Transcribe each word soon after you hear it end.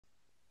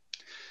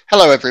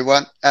Hello,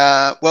 everyone.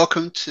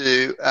 Welcome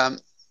to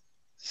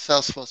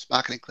Salesforce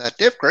Marketing Cloud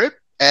Dev Group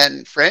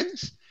and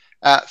friends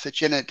for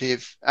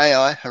Generative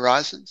AI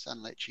Horizons,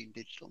 Unleashing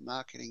Digital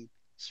Marketing's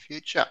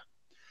Future.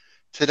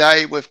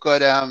 Today, we've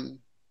got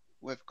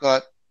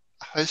a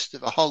host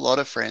of a whole lot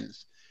of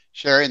friends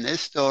sharing their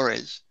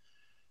stories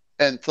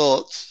and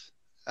thoughts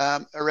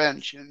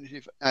around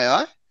Generative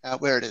AI,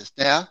 where it is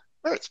now,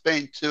 where it's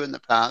been to in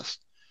the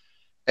past,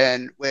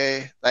 and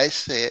where they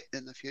see it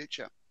in the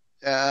future.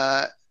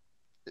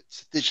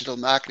 It's a digital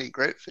marketing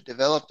group for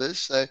developers,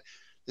 so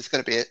there's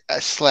going to be a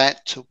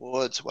slant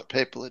towards what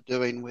people are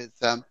doing with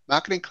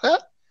Marketing Cloud.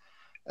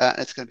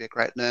 It's going to be a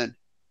great learn.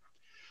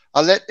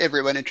 I'll let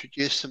everyone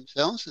introduce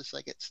themselves as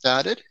they get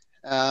started.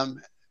 There'll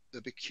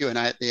be Q&A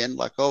at the end,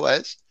 like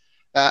always.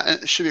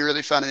 And it should be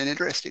really fun and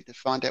interesting to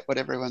find out what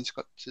everyone's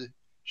got to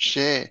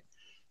share.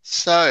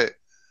 So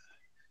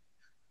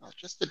I'll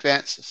just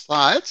advance the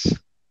slides.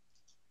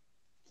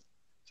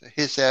 So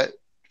here's our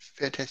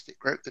fantastic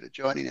group that are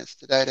joining us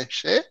today to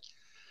share.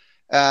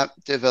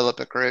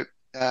 Developer group,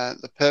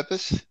 the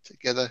purpose,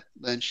 together,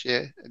 learn,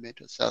 share, and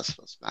mentor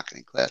Salesforce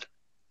Marketing Cloud.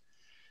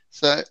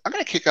 So I'm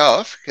going to kick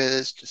off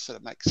because it just sort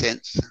of makes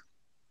sense,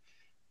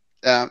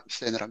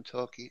 seeing that I'm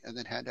talking, and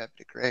then hand over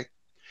to Greg.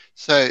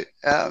 So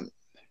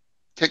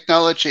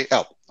technology,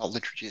 I'll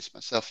introduce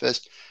myself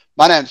first.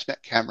 My name's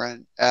Matt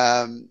Cameron,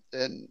 and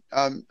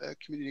I'm a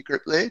community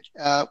group lead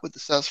with the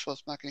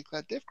Salesforce Marketing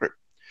Cloud Dev Group.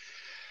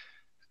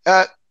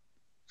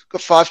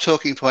 Got 5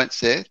 talking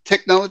points there.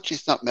 Technology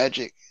is not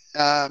magic,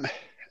 and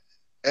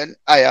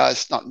AI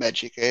is not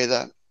magic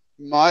either.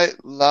 My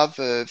love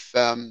of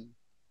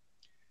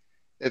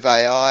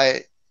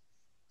AI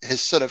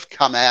has sort of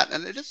come out,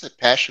 and it is a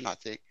passion, I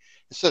think.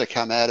 It's sort of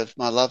come out of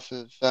my love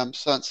of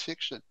science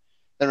fiction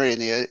and reading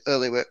the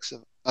early works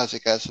of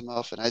Isaac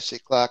Asimov and A.C.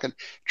 Clarke and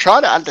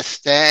trying to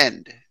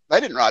understand. They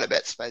didn't write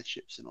about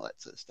spaceships and all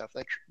that sort of stuff.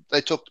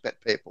 They talked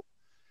about people,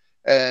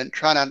 and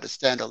trying to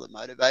understand all the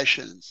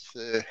motivations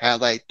for how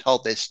they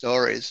told their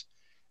stories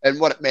and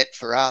what it meant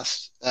for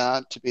us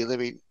to be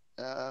living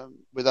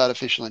with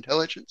artificial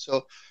intelligence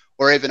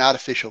or even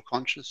artificial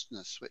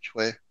consciousness, which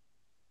we're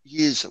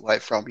years away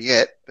from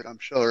yet, but I'm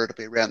sure it'll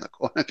be around the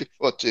corner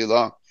before too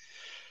long.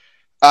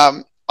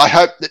 I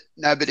hope that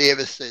nobody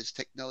ever says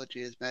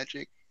technology is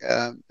magic.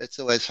 It's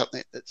always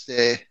something that's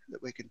there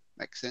that we can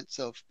make sense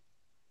of.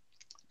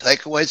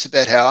 Takeaways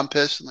about how I'm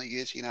personally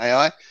using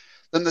AI.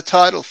 Then the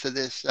title for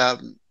this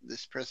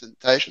this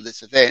presentation,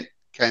 this event,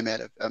 came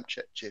out of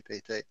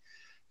ChatGPT.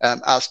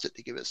 Asked it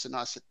to give us a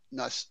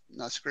nice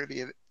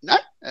groovy no,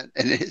 and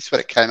it's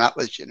what it came up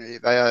with: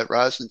 Generative AI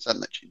Horizons,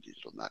 Unleashing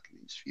Digital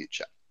Marketing's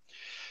Future.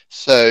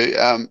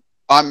 So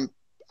I'm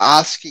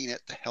asking it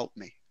to help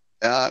me,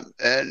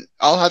 and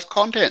I'll have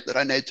content that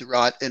I need to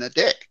write in a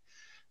deck,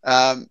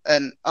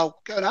 and I'll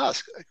go and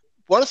ask,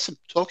 what are some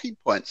talking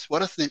points?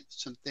 What are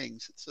some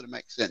things that sort of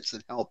make sense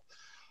and help?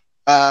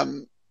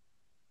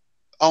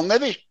 I'll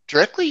never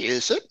directly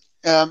use it.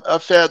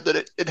 I've found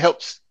that it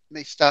helps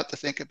me start to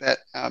think about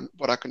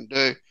what I can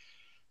do.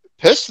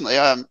 Personally,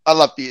 I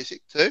love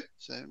music too.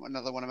 So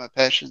another one of my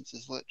passions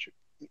is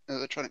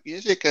electronic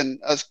music.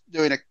 And I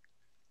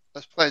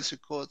was playing some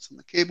chords on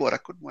the keyboard. I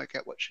couldn't work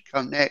out what should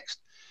come next.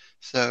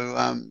 So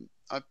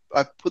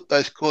I put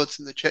those chords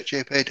in the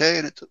ChatGPT,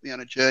 and it took me on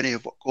a journey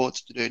of what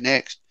chords to do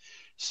next.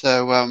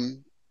 So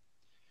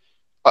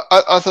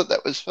I thought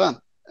that was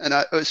fun, and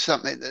it was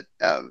something that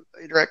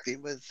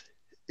interacting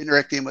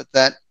with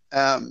that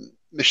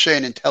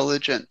machine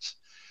intelligence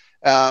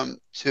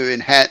to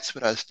enhance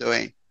what I was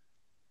doing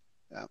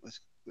was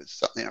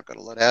something I got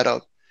a lot out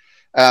of.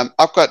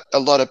 I've got a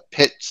lot of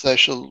pet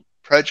social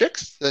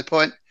projects to the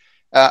point,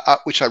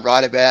 which I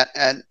write about,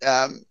 and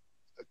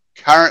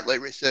currently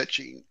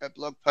researching a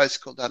blog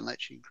post called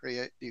Unleashing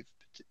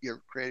Your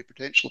Creative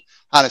Potential,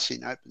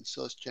 Harnessing Open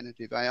Source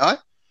Generative AI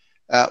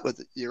with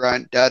your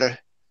own data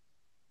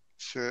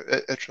for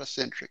a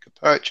trust-centric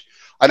approach.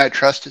 I know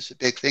trust is a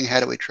big thing.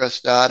 How do we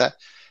trust data?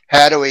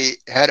 How do we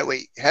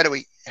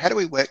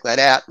work that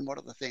out? And what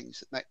are the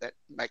things that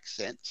make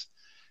sense?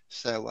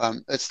 So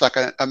it's like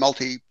a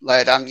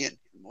multi-layered onion.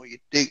 The more you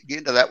dig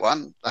into that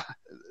one,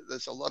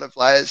 there's a lot of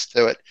layers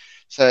to it.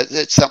 So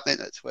it's something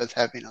that's worth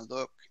having a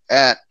look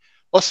at.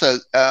 Also,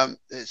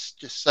 there's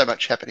just so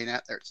much happening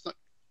out there. It's not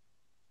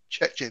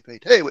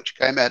ChatGPT, which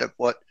came out of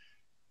what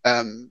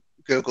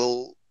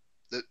Google,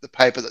 the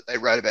paper that they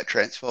wrote about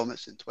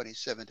Transformers in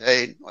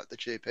 2017, like the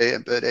GP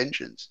and Bird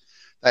Engines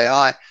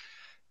AI.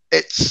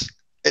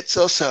 It's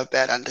also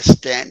about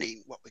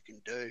understanding what we can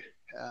do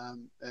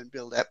and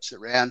build apps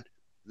around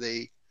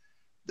the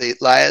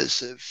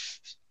layers of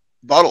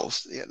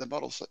models, the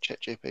models like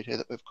ChatGPT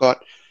that we've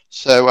got.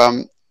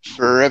 So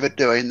forever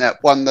doing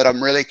that. One that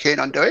I'm really keen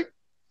on doing,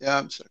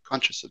 sort of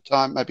conscious of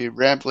time, maybe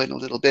rambling a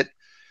little bit,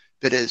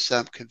 but is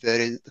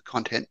converting the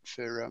content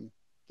for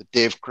the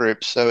dev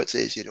group so it's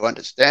easier to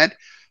understand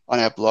on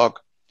our blog.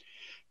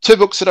 2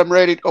 books that I'm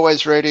reading,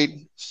 always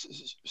reading,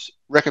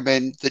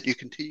 recommend that you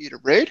continue to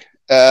read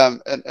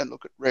and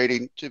look at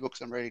reading. 2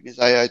 books I'm reading is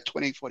AI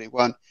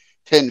 2041,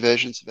 10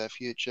 Versions of Our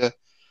Future,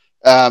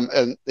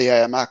 and the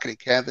AI marketing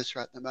canvas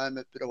right at the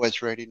moment, but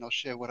always reading. I'll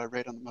share what I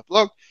read on my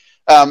blog.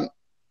 Um,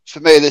 for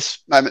me, this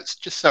moment's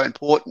just so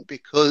important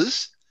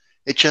because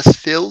it just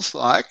feels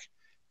like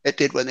it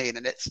did when the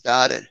internet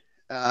started.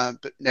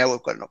 But now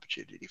we've got an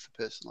opportunity for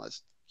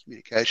personalized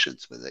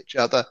communications with each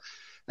other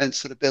and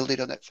sort of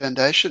building on that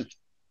foundation.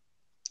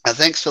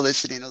 Thanks for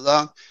listening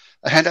along.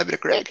 I hand over to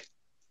Greg.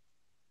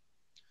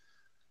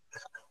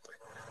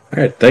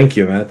 All right, thank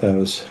you, Matt. That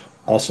was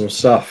awesome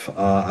stuff.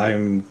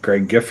 I'm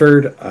Greg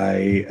Gifford.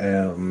 I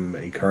am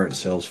a current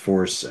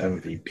Salesforce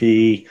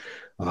MVP,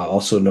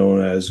 also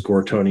known as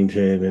Gore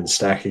Tonington and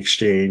Stack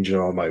Exchange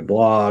on my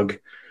blog.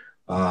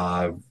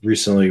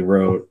 Recently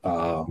wrote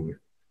Automating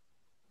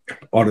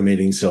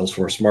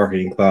Salesforce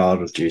Marketing Cloud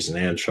with Jason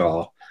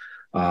Anshaw.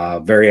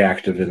 Very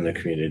active in the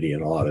community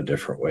in a lot of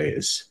different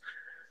ways.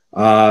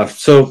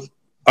 So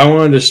I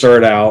wanted to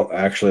start out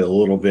actually a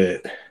little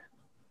bit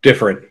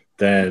different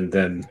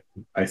than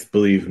I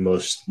believe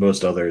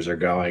most others are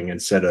going.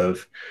 Instead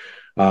of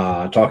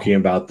talking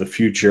about the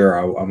future,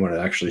 I'm going to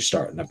actually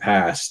start in the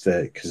past.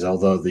 Because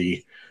although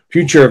the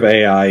future of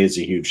AI is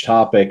a huge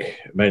topic,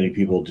 many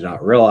people do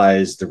not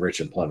realize the rich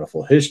and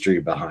plentiful history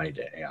behind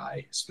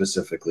AI,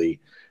 specifically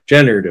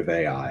generative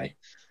AI.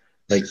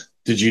 Like,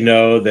 did you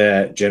know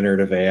that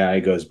generative AI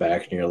goes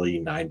back nearly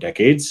 9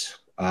 decades?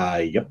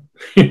 Yep.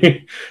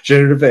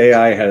 Generative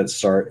AI had its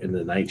start in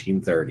the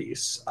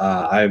 1930s.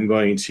 I'm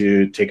going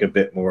to take a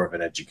bit more of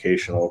an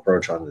educational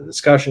approach on the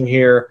discussion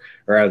here,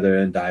 rather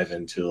than dive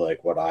into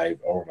like what I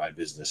or my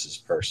businesses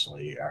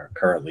personally are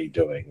currently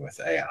doing with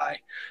AI.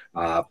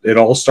 It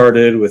all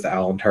started with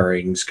Alan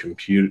Turing's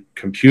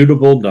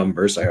computable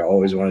numbers. I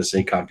always want to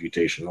say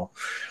computational,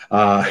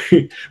 uh,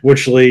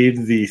 which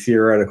laid the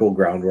theoretical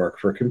groundwork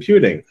for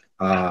computing.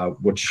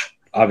 Which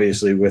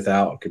obviously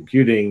without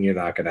computing, you're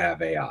not going to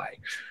have AI.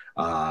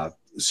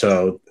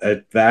 So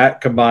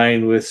that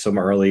combined with some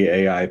early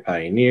AI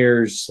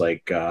pioneers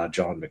like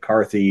John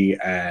McCarthy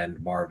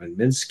and Marvin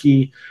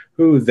Minsky,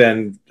 who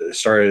then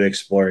started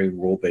exploring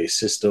rule-based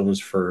systems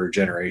for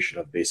generation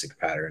of basic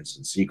patterns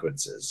and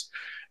sequences.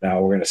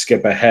 Now we're going to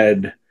skip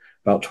ahead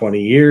about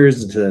 20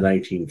 years into the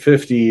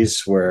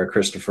 1950s, where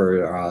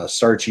Christopher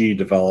Sarchi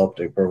developed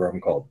a program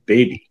called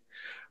Baby.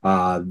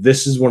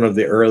 This is one of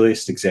the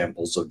earliest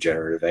examples of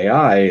generative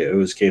AI. It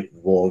was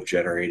capable of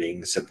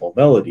generating simple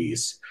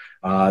melodies.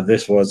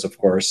 This was, of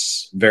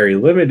course, very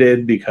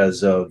limited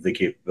because of the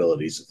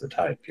capabilities of the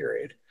time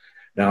period.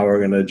 Now we're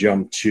going to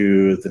jump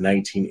to the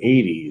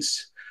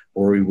 1980s,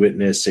 where we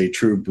witness a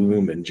true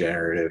boom in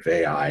generative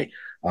AI.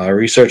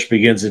 Research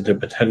begins into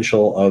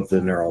potential of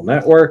the neural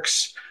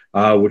networks,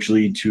 which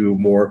lead to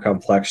more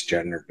complex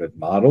generative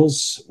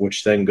models,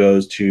 which then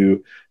goes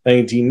to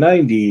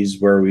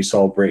 1990s, where we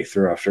saw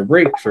breakthrough after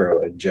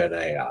breakthrough in Gen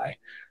AI.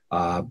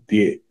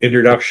 The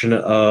introduction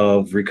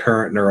of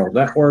recurrent neural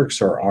networks,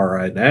 or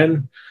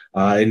RNN,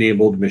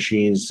 enabled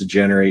machines to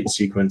generate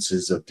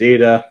sequences of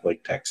data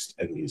like text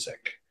and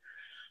music.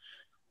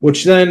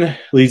 Which then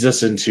leads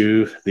us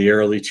into the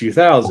early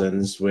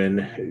 2000s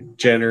when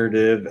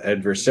generative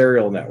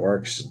adversarial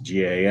networks,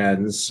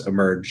 GANs,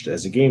 emerged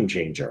as a game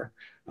changer.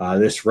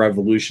 This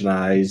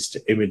revolutionized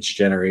image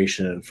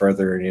generation and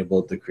further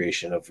enabled the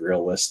creation of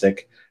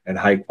realistic and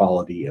high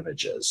quality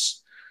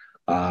images.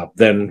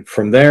 Then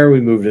from there,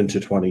 we moved into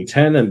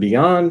 2010 and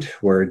beyond,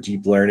 where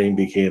deep learning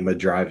became a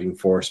driving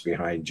force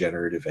behind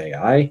generative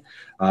AI,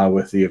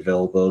 with the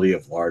availability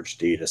of large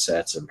data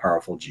sets and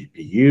powerful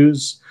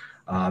GPUs.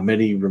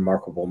 Many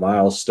remarkable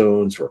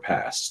milestones were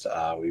passed.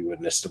 We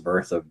witnessed the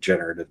birth of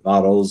generative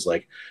models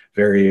like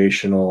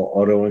variational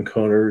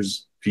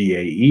autoencoders,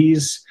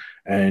 VAEs,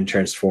 and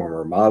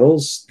transformer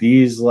models.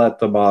 These led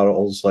to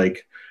models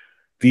like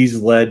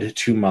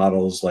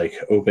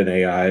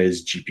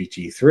OpenAI's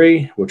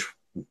GPT-3, which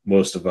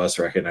most of us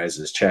recognize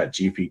as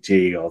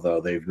ChatGPT, although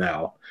they've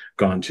now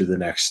gone to the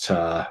next.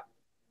 I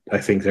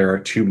think there are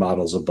two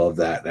models above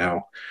that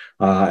now,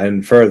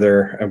 and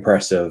further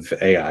impressive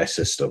AI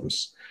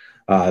systems.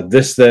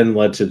 This then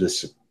led to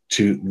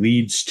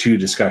leads to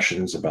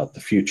discussions about the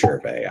future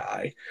of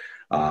AI.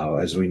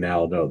 As we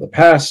now know the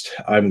past,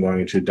 I'm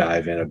going to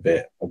dive in a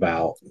bit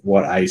about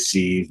what I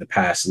see the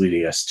past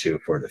leading us to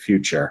for the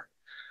future.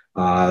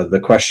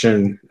 The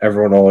question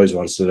everyone always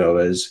wants to know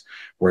is,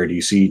 where do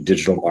you see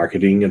digital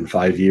marketing in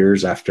 5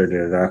 years after the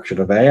introduction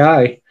of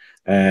AI?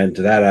 And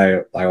to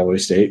that, I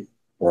always state,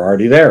 we're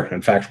already there.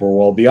 In fact, we're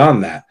well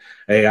beyond that.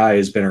 AI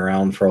has been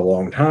around for a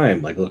long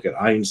time. Like, look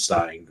at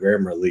Einstein,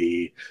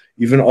 Grammarly,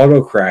 even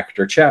autocorrect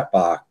or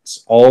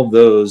chatbots. All of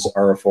those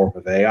are a form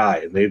of AI,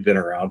 and they've been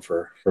around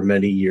for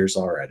many years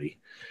already.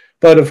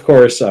 But of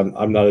course,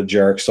 I'm not a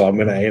jerk, so I'm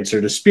going to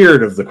answer the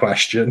spirit of the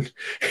question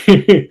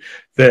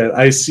that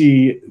I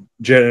see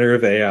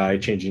generative AI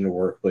changing the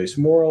workplace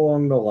more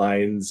along the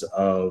lines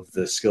of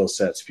the skill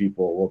sets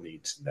people will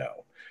need to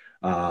know.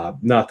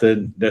 Not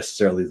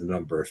necessarily the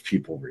number of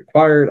people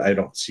required. I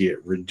don't see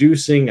it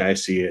reducing. I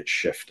see it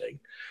shifting.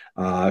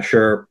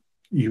 Sure,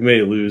 you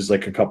may lose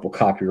like a couple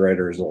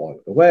copywriters along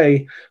the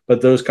way, but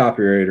those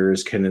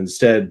copywriters can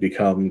instead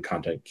become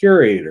content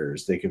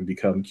curators. They can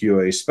become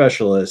QA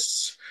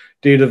specialists,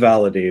 data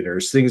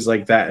validators, things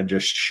like that, and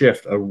just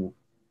shift a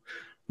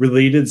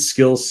related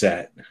skill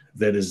set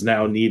that is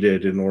now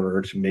needed in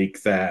order to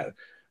make that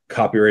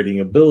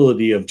copywriting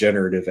ability of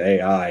generative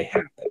AI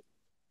happen.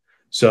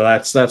 So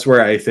that's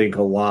where I think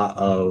a lot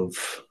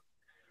of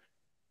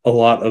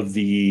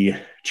the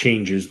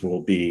changes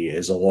will be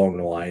is along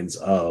the lines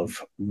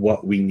of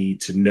what we need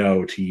to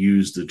know to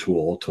use the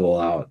tool to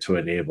allow it to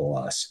enable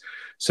us.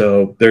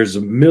 So there's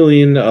a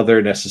million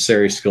other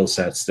necessary skill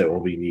sets that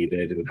will be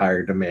needed in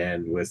higher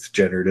demand with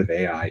generative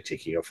AI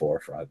taking a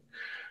forefront.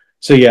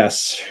 So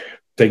yes,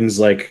 things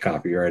like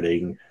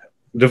copywriting,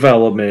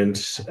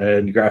 development,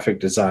 and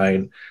graphic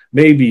design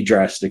may be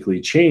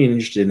drastically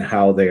changed in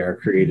how they are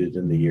created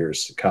in the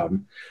years to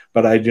come,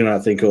 but I do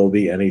not think it will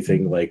be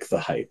anything like the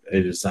hype.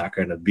 It is not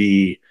going to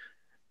be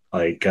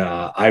like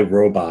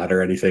iRobot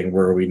or anything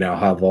where we now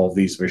have all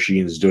these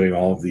machines doing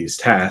all of these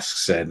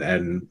tasks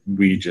and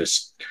we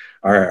just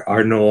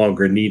are no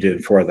longer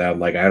needed for them.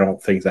 Like I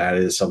don't think that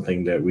is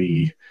something that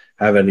we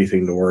have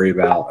anything to worry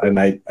about. And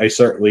I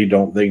certainly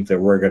don't think that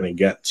we're going to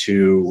get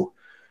to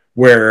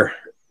where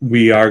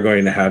we are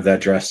going to have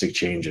that drastic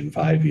change in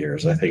 5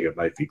 years. I think it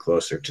might be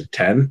closer to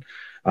 10.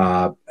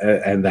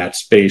 And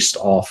that's based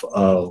off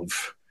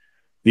of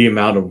the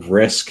amount of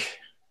risk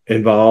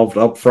involved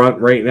up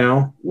front right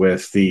now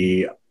with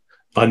the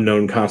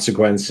unknown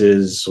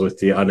consequences, with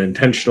the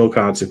unintentional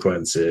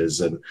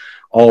consequences, and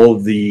all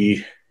of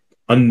the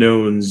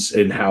unknowns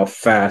in how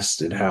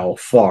fast and how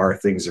far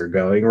things are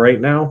going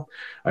right now.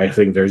 I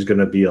think there's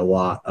going to be a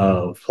lot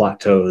of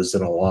plateaus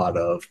and a lot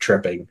of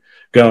tripping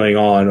going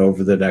on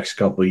over the next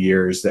couple of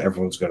years that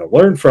everyone's going to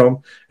learn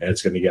from, and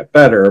it's going to get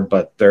better.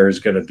 But there's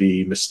going to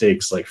be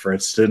mistakes, like for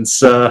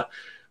instance,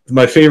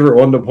 my favorite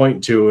one to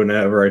point to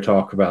whenever I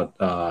talk about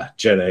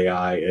Gen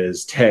AI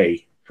is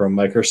Tay from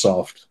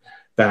Microsoft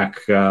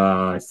back,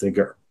 I think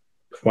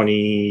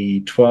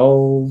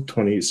 2012,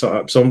 20,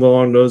 so, something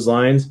along those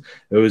lines.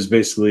 It was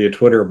basically a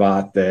Twitter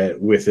bot that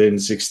within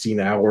 16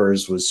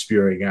 hours was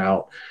spewing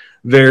out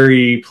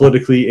very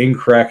politically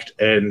incorrect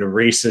and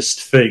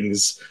racist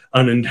things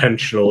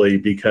unintentionally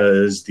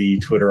because the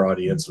Twitter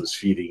audience was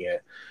feeding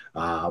it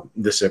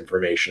this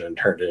information and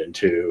turned it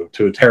into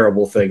a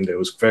terrible thing that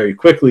was very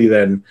quickly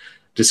then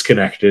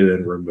disconnected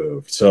and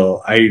removed.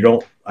 So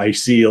I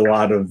see a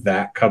lot of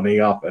that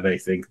coming up, and I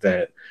think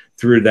that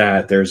through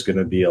that there's going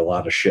to be a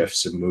lot of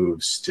shifts and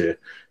moves to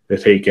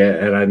take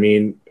it. And I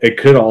mean, it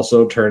could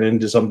also turn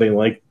into something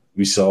like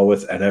we saw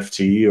with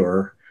NFT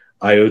or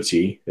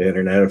IoT, the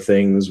Internet of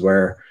Things,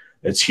 where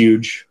it's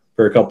huge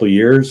for a couple of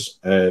years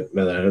and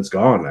then it's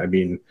gone. I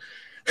mean,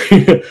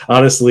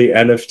 honestly,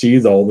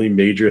 NFT, the only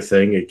major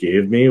thing it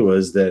gave me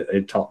was that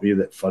it taught me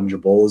that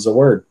fungible is a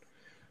word.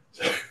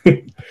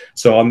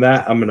 So on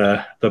that, I'm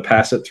gonna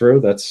pass it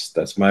through.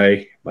 That's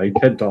my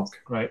TED talk.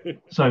 Great.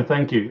 So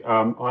thank you.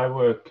 I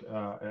work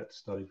at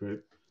Study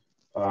Group.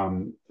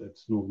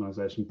 It's an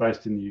organisation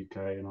based in the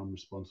UK, and I'm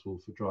responsible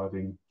for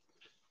driving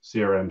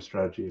CRM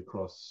strategy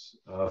across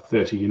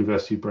 30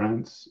 university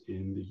brands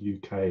in the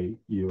UK,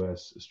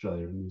 US,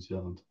 Australia, and New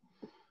Zealand.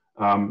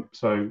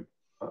 So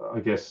I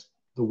guess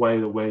the way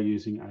that we're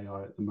using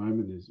AI at the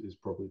moment is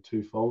probably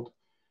twofold.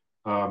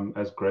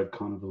 As Greg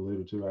kind of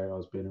alluded to, AI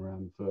has been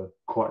around for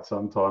quite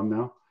some time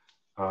now.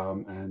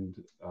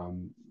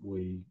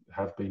 We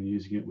have been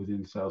using it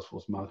within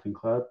Salesforce Marketing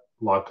Cloud,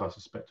 like I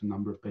suspect a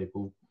number of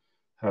people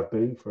have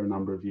been for a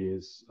number of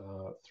years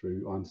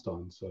through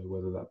Einstein. So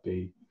whether that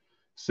be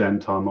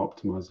send time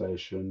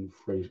optimization,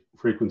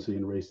 frequency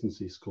and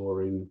recency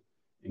scoring,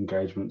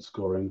 engagement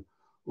scoring,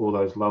 all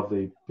those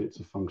lovely bits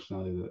of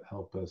functionality that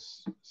help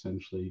us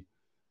essentially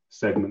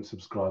segment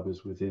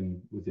subscribers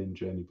within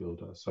Journey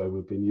Builder. So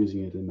we've been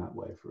using it in that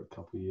way for a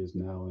couple of years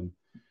now, and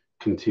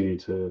continue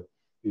to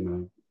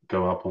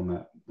go up on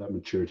that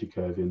maturity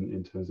curve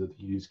in terms of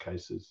the use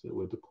cases that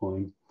we're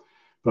deploying.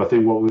 But I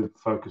think what we've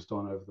focused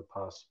on over the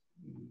past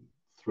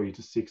 3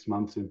 to 6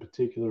 months in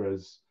particular,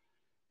 as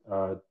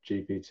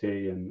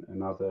GPT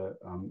and other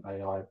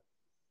AI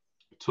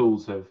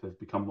tools have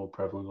become more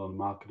prevalent on the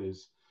market,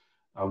 is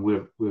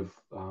we've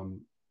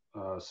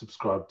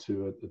subscribed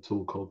to a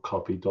tool called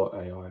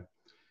copy.ai,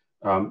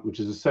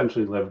 which is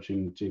essentially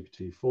leveraging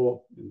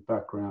GPT-4 in the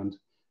background.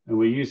 And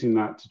we're using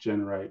that to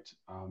generate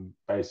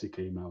basic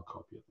email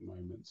copy at the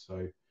moment.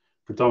 So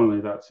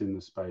predominantly that's in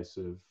the space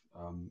of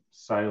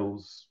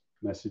sales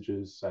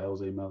messages,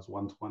 sales emails,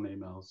 one-to-one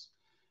emails,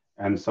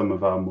 and some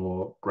of our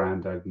more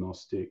brand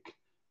agnostic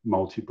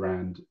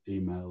multi-brand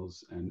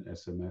emails and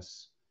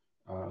SMS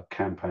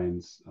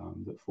campaigns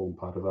that form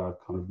part of our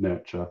kind of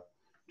nurture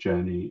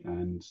journey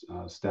and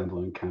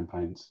standalone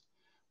campaigns.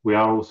 We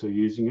are also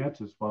using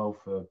it as well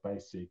for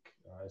basic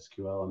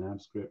SQL and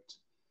AMP script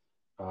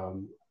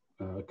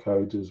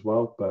code as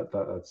well, but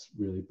that's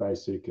really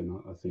basic.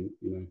 And I think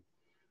the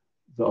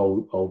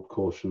old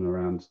caution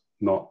around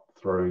not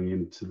throwing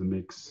into the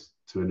mix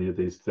to any of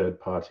these third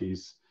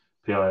parties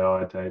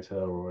PII data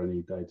or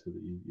any data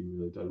that you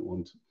really don't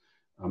want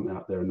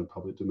out there in the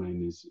public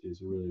domain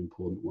is a really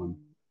important one.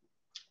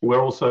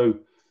 We're also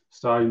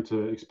starting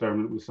to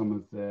experiment with some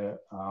of their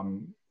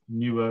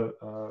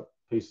newer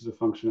pieces of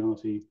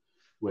functionality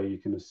where you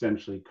can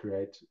essentially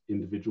create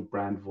individual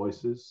brand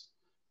voices.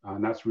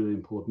 And that's really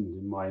important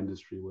in my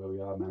industry where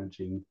we are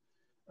managing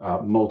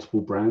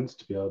multiple brands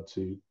to be able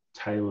to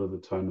tailor the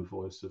tone of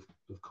voice of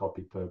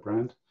copy per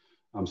brand.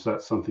 So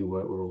that's something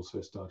we're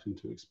also starting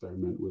to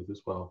experiment with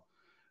as well.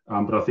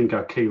 But I think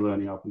our key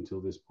learning up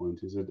until this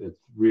point is that it's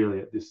really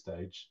at this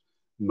stage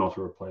not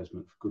a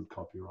replacement for good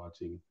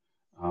copywriting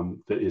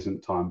that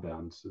isn't time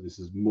bound. So this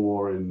is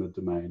more in the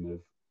domain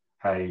of,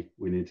 hey,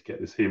 we need to get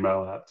this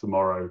email out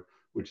tomorrow,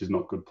 which is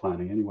not good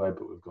planning anyway,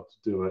 but we've got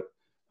to do it.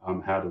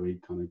 How do we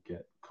kind of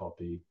get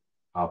copy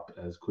up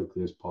as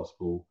quickly as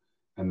possible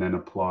and then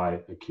apply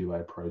a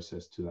QA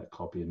process to that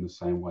copy in the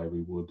same way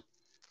we would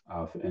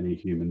for any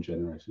human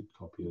generated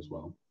copy as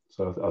well.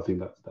 So I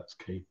think that's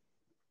key.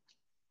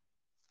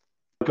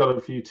 I've got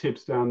a few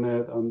tips down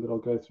there that I'll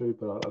go through,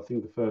 but I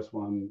think the first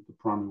one, the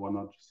primary one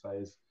I'll just say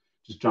is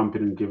just jump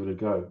in and give it a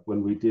go.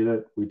 When we did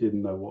it, we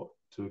didn't know what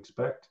to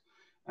expect.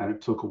 And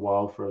it took a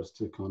while for us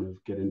to kind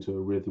of get into a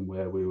rhythm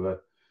where we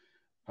were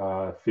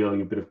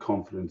feeling a bit of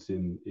confidence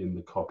in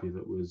the copy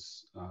that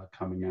was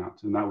coming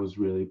out. And that was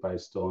really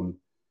based on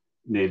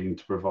needing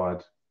to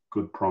provide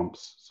good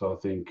prompts. So I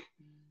think,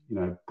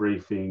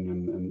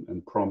 briefing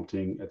and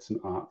prompting, it's an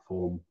art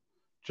form,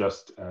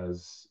 just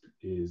as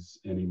is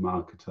any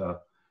marketer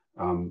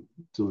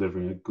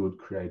delivering a good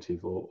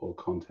creative or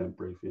content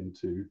brief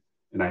into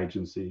an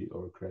agency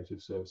or a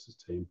creative services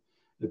team.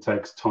 It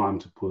takes time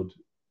to put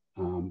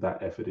that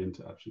effort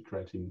into actually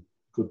creating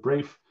a good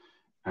brief,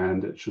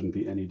 and it shouldn't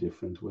be any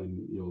different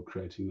when you're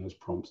creating those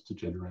prompts to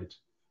generate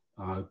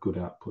good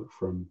output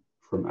from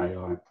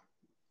AI.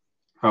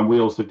 We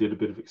also did a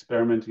bit of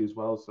experimenting as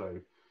well, so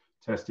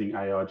testing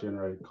AI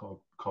generated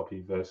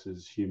copy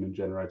versus human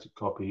generated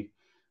copy.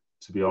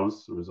 To be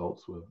honest, the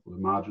results were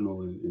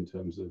marginal in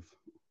terms of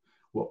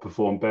what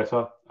performed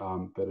better,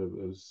 but it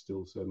was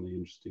still certainly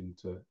interesting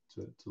to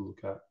look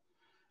at.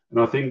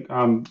 And I think,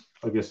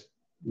 I guess,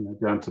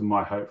 down to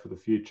my hope for the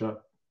future,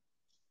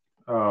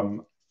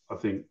 I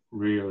think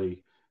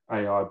really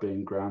AI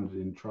being grounded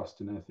in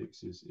trust and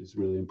ethics is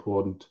really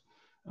important.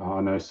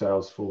 I know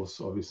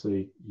Salesforce,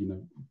 obviously,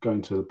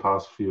 going to the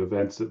past few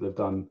events that they've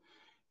done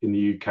in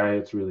the UK,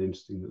 it's really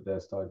interesting that they're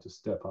starting to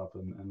step up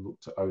and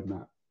look to own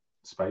that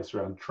space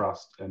around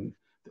trust and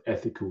the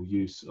ethical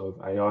use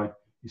of AI.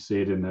 You see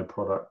it in their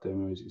product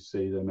demos, you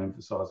see them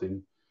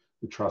emphasizing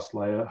the trust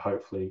layer.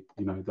 Hopefully,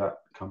 that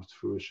comes to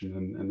fruition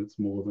and it's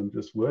more than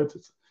just words,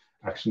 it's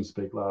actions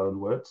speak louder than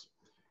words.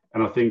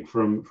 And I think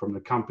from the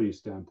company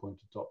standpoint,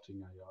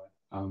 adopting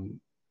AI,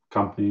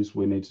 companies,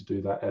 we need to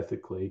do that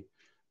ethically,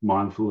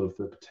 mindful of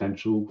the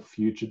potential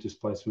future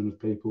displacement of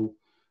people,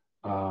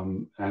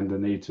 and the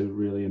need to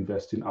really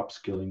invest in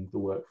upskilling the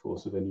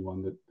workforce of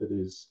anyone that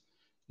is,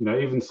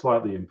 even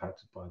slightly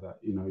impacted by that.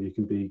 You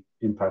can be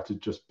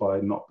impacted just by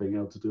not being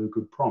able to do a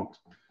good prompt.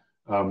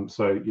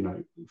 So,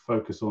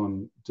 focus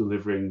on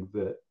delivering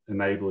the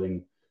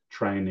enabling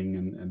training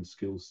and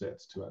skill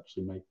sets to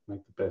actually make the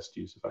best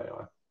use of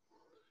AI.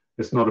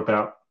 It's not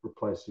about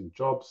replacing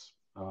jobs,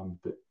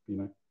 but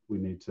we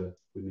need to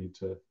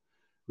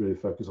really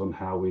focus on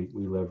how we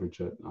leverage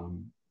it,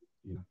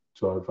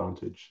 to our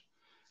advantage.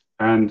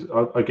 And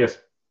I guess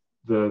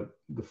the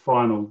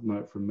final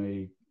note from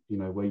me,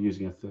 we're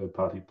using a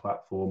third-party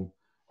platform.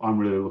 I'm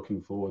really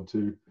looking forward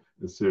to,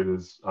 as soon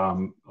as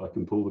I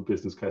can pull the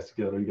business case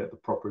together and get the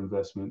proper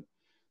investment,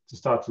 to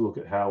start to look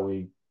at how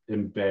we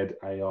embed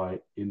AI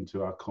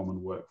into our common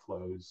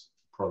workflows,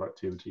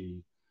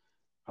 productivity,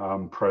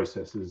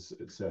 processes,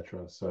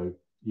 etc. So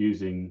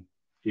using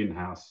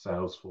in-house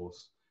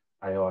Salesforce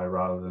AI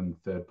rather than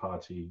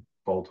third-party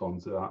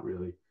bolt-ons that aren't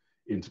really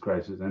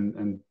integrated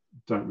and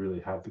don't really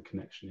have the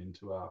connection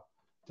into our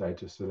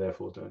data, so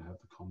therefore don't have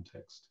the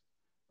context.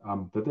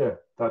 But yeah,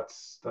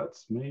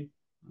 that's me.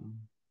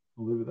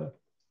 I'll leave it there.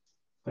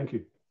 Thank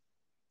you.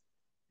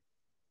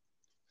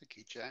 Thank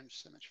you,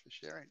 James, so much for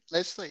sharing.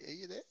 Leslie, are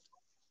you there?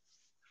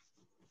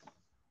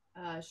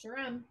 Sure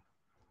am.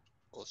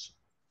 Awesome.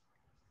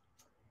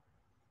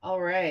 All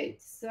right.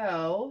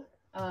 So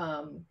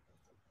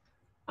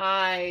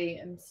I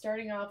am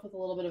starting off with a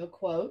little bit of a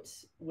quote,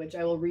 which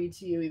I will read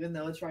to you, even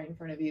though it's right in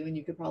front of you and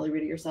you could probably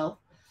read it yourself.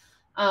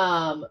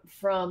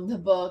 From the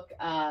book,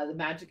 The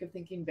Magic of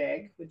Thinking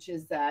Big, which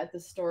is that the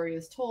story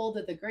is told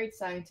that the great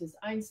scientist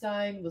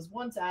Einstein was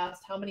once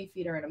asked how many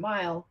feet are in a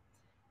mile.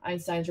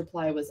 Einstein's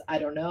reply was, I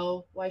don't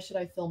know. Why should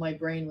I fill my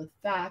brain with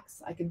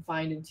facts I can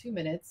find in 2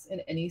 minutes in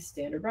any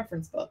standard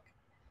reference book?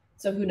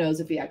 So who knows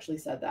if he actually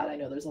said that? I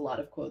know there's a lot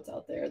of quotes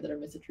out there that are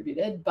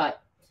misattributed,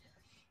 but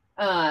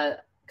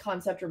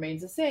concept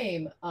remains the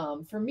same.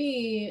 For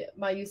me,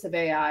 my use of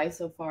AI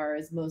so far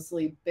has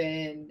mostly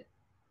been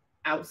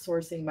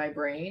outsourcing my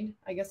brain,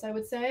 I guess I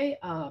would say,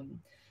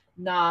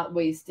 not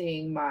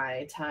wasting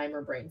my time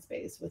or brain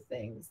space with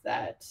things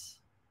that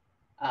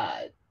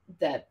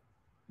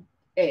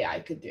AI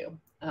could do.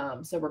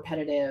 So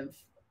repetitive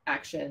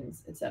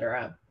actions,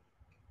 etc.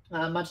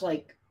 Much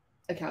like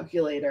a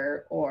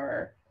calculator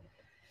or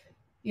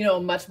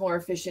much more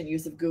efficient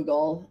use of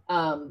Google.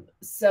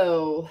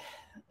 So,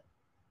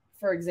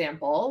 for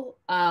example,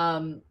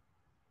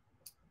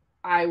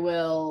 I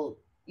will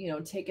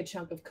take a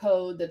chunk of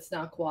code that's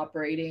not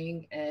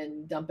cooperating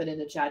and dump it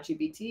into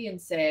ChatGPT and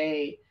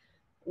say,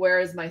 where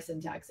is my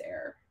syntax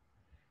error?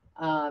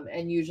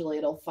 And usually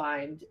it'll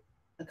find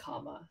a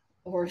comma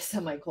or a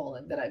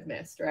semicolon that I've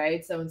missed,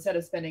 right? So instead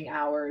of spending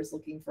hours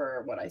looking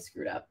for what I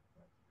screwed up.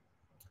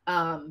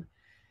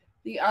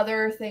 The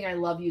other thing I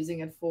love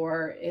using it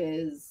for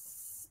is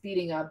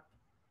speeding up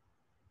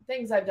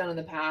things I've done in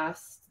the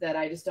past that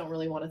I just don't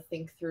really want to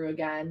think through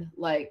again,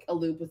 like a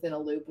loop within a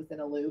loop within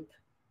a loop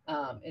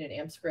in an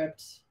AMP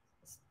script.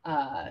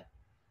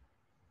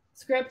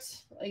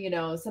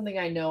 Something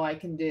I know I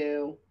can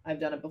do.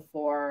 I've done it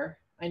before.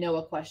 I know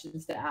what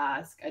questions to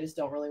ask. I just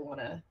don't really want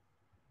to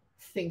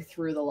think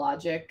through the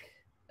logic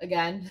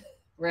again,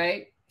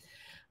 right?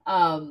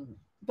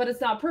 But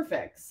it's not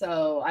perfect.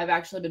 So I've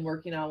actually been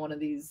working on one of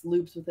these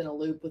loops within a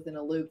loop within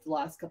a loop the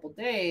last couple of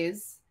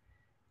days.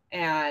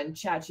 And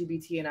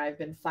ChatGPT and I have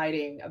been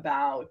fighting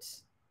about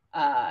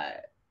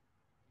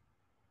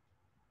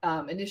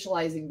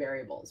initializing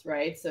variables,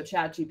 right? So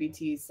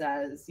ChatGPT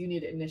says you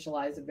need to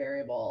initialize a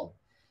variable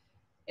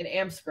in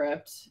AMP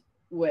script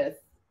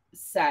with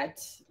set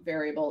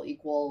variable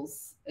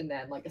equals and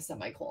then like a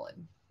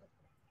semicolon,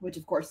 which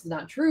of course is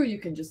not true. You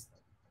can just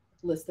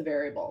list the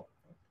variable.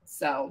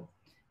 So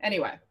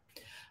anyway,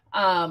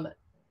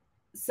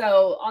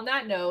 so on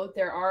that note,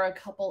 there are a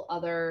couple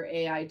other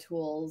AI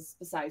tools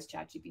besides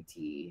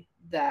ChatGPT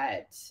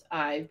that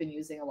I've been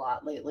using a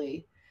lot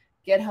lately.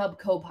 GitHub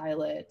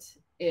Copilot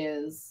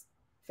is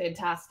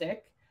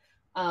fantastic.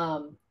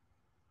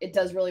 It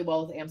does really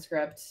well with AMP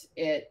script.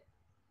 It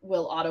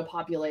will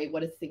auto-populate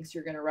what it thinks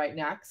you're going to write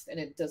next, and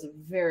it does a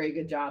very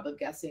good job of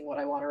guessing what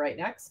I want to write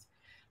next.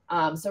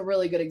 So a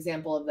really good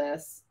example of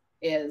this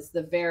is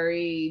the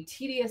very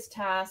tedious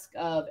task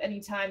of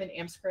anytime in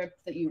AMP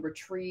script that you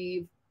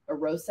retrieve a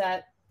row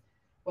set,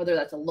 whether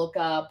that's a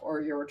lookup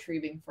or you're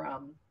retrieving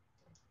from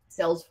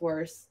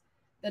Salesforce,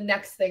 the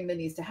next thing that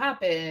needs to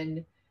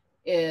happen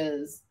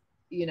is,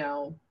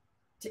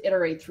 to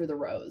iterate through the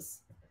rows.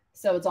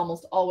 So it's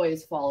almost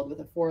always followed with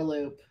a for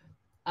loop.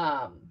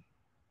 And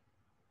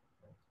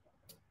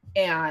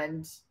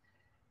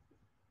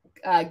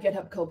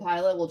GitHub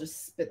Copilot will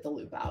just spit the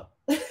loop out.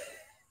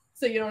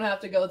 So you don't have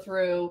to go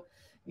through,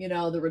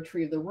 the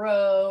retrieve the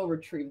row,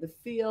 retrieve the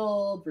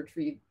field,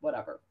 retrieve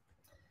whatever.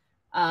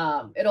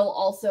 It'll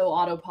also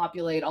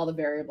auto-populate all the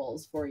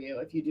variables for you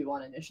if you do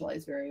want to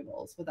initialize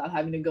variables without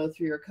having to go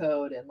through your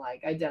code and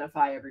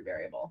identify every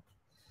variable.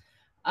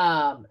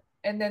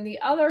 And then the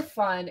other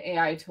fun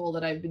AI tool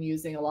that I've been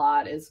using a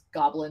lot is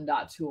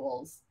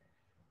goblin.tools.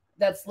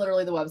 That's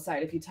literally the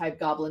website. If you type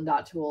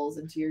goblin.tools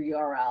into your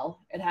URL,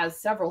 it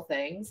has several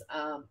things.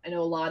 I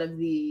know a lot of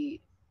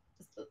the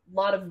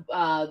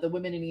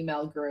women in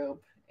email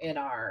group in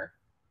our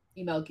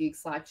Email Geek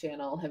Slack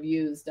channel have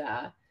used.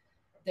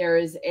 There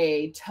is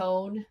a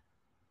tone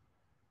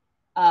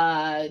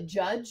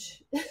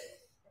judge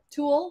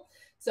tool.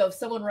 So if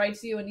someone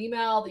writes you an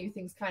email that you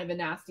think is kind of a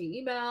nasty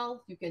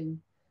email, you can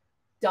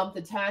dump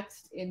the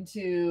text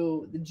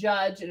into the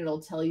judge and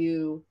it'll tell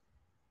you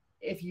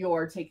if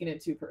you're taking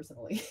it too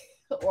personally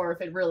or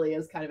if it really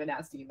is kind of a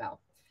nasty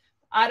email.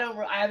 I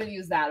haven't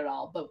used that at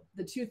all, but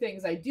the two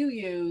things I do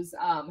use,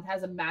 it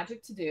has a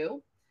magic to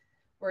do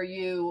where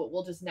you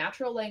will just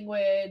natural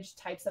language,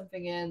 type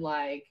something in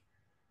like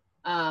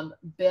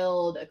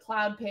build a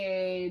cloud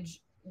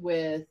page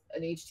with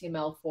an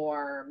HTML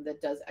form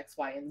that does X,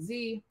 Y, and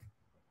Z,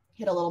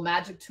 hit a little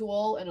magic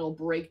tool and it'll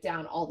break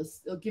down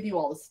it'll give you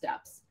all the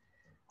steps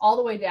all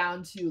the way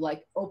down to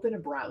open a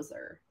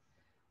browser,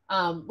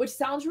 which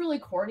sounds really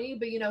corny,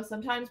 but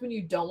sometimes when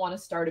you don't want to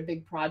start a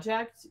big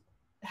project,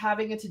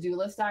 having a to-do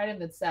list item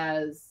that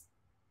says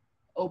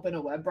open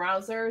a web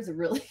browser is a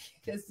really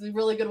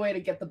good way to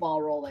get the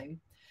ball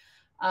rolling.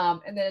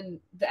 And then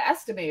the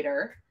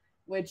estimator,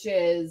 which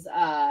is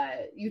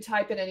you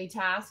type in any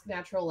task,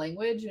 natural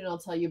language, and it'll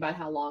tell you about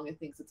how long it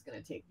thinks it's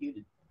going to take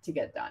you to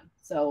get done.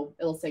 So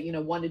it'll say,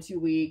 1 to 2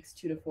 weeks,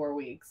 2 to 4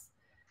 weeks.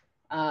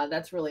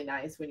 That's really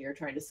nice when you're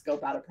trying to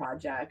scope out a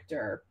project.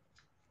 Or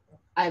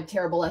I have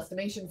terrible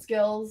estimation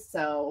skills,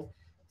 so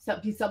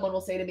someone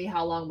will say to me,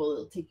 how long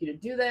will it take you to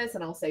do this?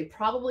 And I'll say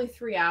probably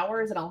 3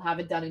 hours and I'll have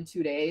it done in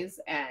 2 days.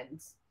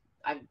 And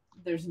I'm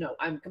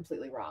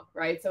completely wrong,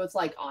 right? So it's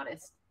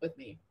honest with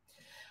me.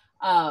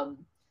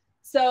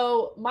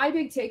 So my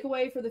big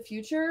takeaway for the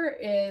future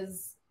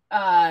is,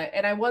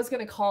 and I was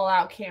going to call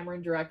out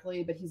Cameron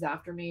directly, but he's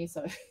after me.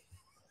 So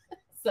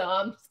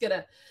I'm just going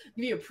to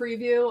give you a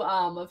preview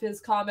of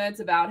his comments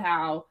about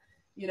how,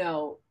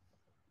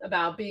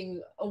 about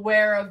being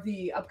aware of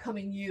the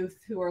upcoming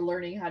youth who are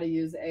learning how to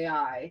use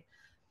AI.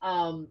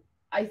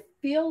 I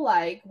feel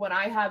like when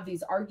I have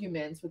these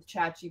arguments with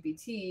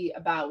ChatGPT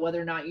about whether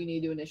or not you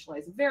need to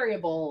initialize a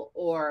variable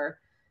or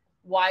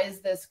why is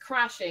this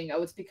crashing?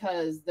 Oh, it's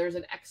because there's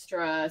an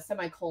extra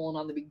semicolon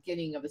on the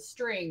beginning of a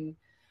string.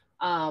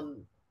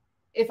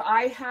 If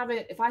I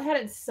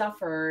hadn't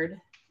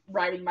suffered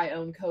writing my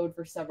own code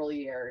for several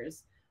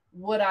years,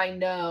 would I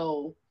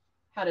know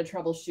how to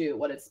troubleshoot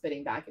what it's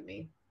spitting back at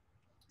me?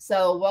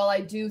 So while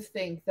I do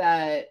think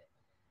that,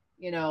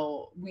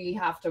 we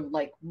have to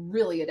like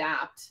really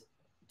adapt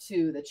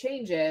to the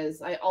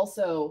changes,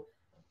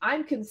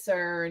 I'm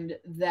concerned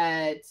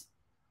that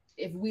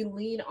if we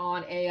lean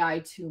on AI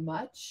too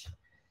much,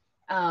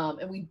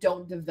 and we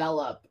don't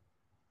develop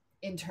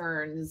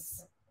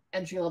interns,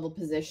 entry-level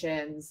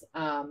positions,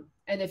 and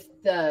if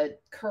the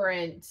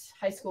current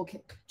high school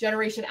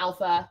generation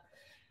alpha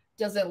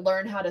doesn't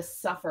learn how to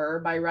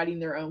suffer by writing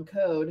their own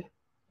code,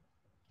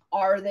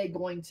 are they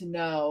going to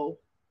know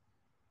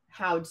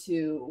how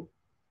to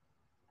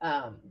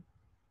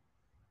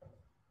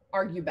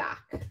argue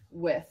back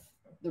with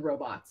the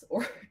robots,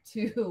 or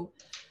to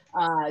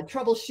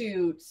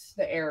troubleshoot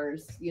the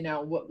errors?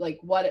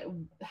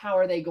 How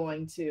are they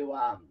going to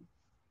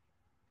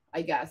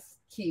I guess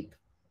keep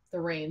the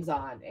reins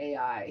on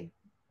AI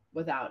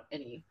without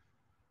any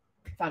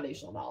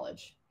foundational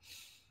knowledge?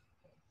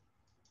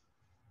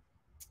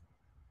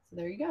 So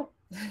there you go.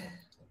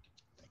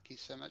 Thank you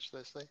so much,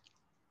 Leslie.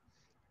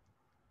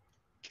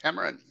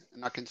 Cameron,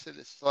 and I can see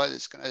this slide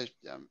is going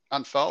to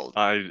unfold.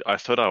 I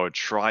thought I would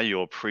try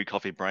your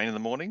pre-coffee brain in the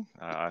morning.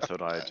 I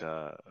thought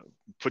I'd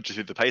put you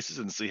through the paces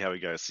and see how we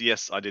go. So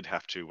yes, I did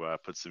have to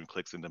put some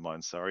clicks into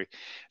mine, sorry,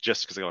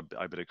 just because I got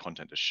a bit of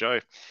content to show,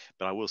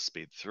 but I will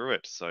speed through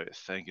it. So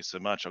thank you so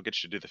much. I'll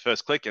get you to do the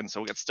first click, and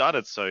so we'll get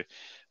started. So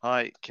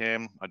hi,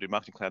 Cam, I do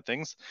Marketing Cloud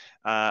things.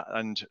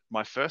 And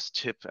my first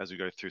tip as we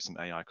go through some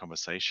AI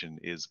conversation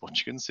is what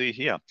you can see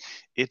here.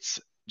 It's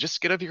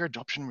just get over your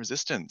adoption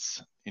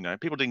resistance.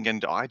 People didn't get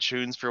into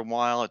iTunes for a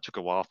while. It took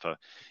a while for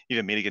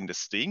even me to get into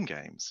Steam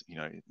games.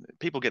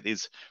 People get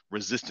these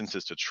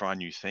resistances to try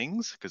new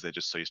things because they're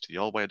just so used to the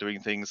old way of doing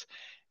things.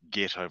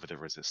 Get over the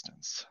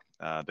resistance.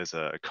 There's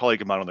a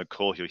colleague of mine on the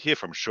call you'll hear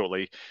from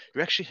shortly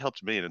who actually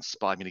helped me and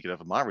inspired me to get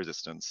over my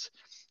resistance.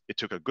 It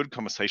took a good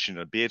conversation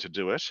and a beer to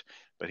do it,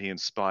 but he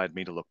inspired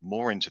me to look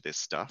more into this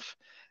stuff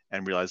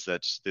and realized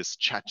that this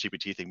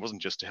ChatGPT thing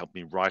wasn't just to help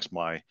me write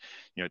my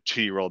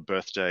 2-year-old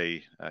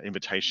birthday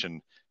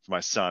invitation for my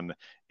son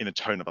in the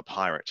tone of a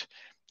pirate.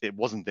 It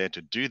wasn't there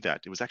to do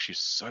that. It was actually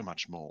so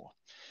much more.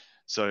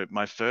 So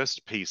my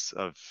first piece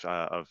of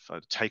a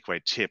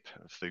takeaway tip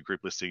for the group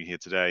listening here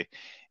today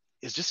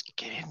is just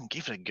get in and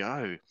give it a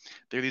go.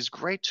 There are these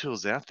great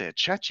tools out there.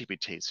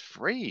 ChatGPT is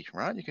free,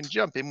 right? You can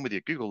jump in with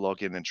your Google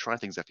login and try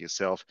things out for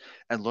yourself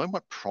and learn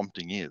what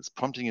prompting is.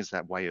 Prompting is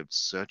that way of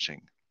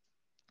searching.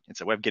 It's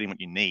a way of getting what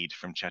you need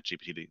from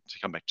ChatGPT to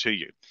come back to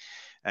you.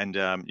 And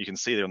you can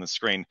see there on the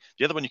screen.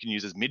 The other one you can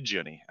use is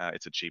Midjourney.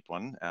 It's a cheap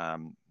one.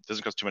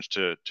 Doesn't cost too much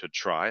to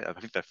try. I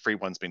think the free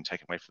one's been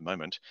taken away for the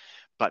moment.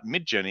 But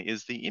Midjourney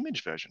is the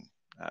image version.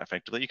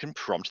 Effectively, you can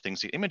prompt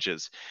things to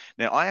images.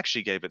 Now, I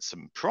actually gave it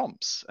some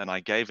prompts, and I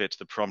gave it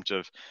the prompt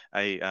of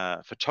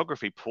a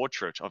photography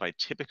portrait of a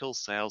typical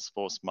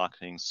Salesforce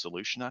marketing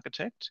solution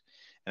architect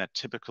and a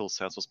typical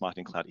Salesforce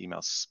Marketing Cloud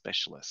email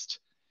specialist.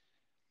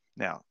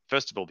 Now,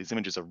 first of all, these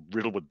images are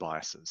riddled with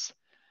biases,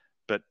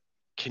 but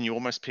can you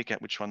almost pick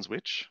out which one's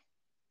which?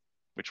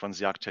 Which one's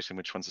the architect and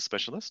which one's the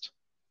specialist?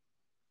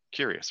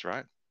 Curious,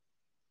 right?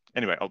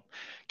 Anyway, I'll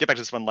get back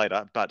to this one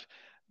later, but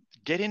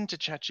get into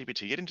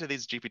ChatGPT, get into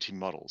these GPT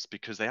models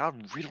because they are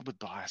riddled with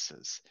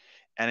biases.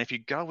 And if you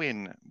go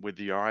in with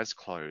your eyes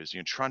closed,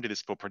 try and do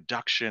this for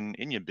production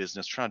in your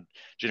business, try and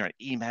generate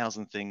emails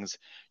and things,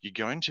 you're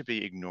going to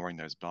be ignoring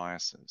those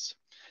biases.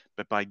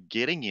 But by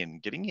getting in,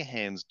 getting your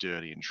hands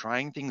dirty and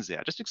trying things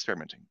out, just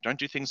experimenting, don't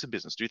do things for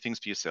business, do things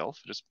for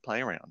yourself, just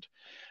play around.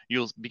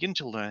 You'll begin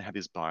to learn how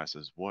these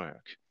biases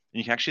work. And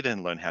you can actually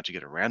then learn how to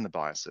get around the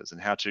biases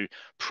and how to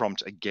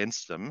prompt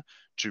against them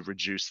to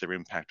reduce their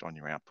impact on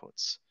your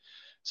outputs.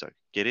 So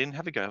get in,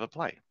 have a go, have a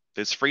play.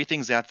 There's free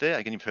things out there.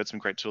 Again, you've heard some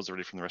great tools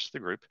already from the rest of the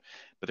group,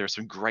 but there are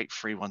some great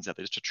free ones out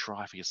there just to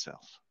try for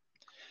yourself.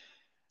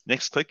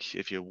 Next click,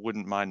 if you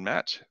wouldn't mind,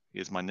 Matt,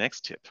 is my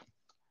next tip.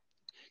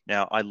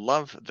 Now, I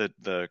love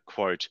the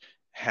quote,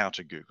 how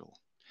to Google.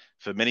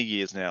 For many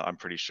years now, I'm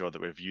pretty sure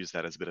that we've used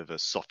that as a bit of a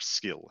soft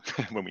skill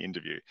when we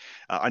interview.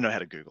 I know how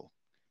to Google,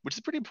 which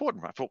is pretty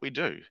important, right, for what we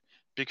do.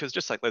 Because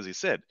just like Leslie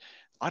said,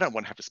 I don't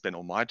want to have to spend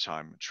all my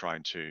time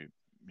trying to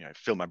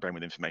fill my brain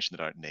with information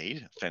that I don't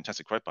need.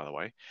 Fantastic quote, by the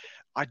way.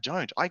 I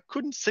don't. I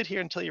couldn't sit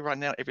here and tell you right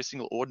now every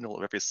single ordinal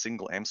of every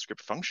single AMP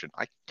script function.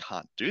 I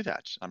can't do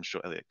that. I'm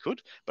sure Elliot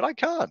could, but I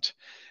can't.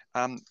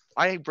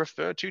 I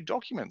refer to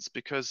documents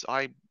because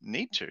I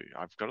need to.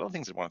 I've got other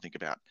things I want to think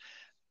about.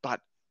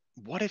 But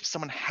what if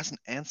someone hasn't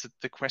answered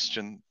the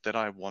question that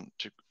I want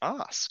to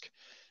ask?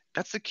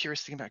 That's the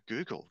curious thing about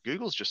Google.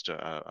 Google's just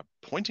a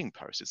pointing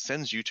post. It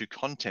sends you to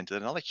content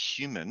that another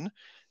human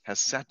has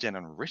sat down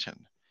and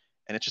written,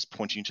 and it's just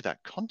pointing you to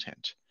that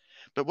content.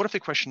 But what if the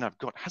question I've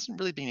got hasn't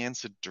really been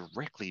answered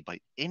directly by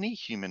any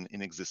human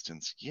in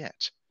existence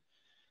yet?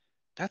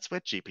 That's where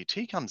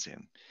GPT comes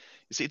in.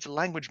 You see, it's a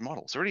language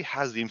model. So it already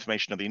has the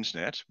information of the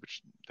internet,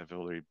 which they've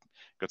already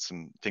got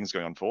some things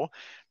going on for,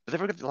 but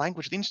they've already got the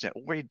language of the internet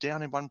already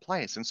down in one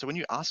place. And so when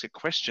you ask it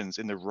questions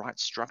in the right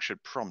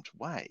structured prompt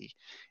way,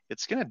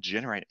 it's going to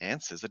generate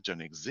answers that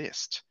don't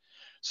exist.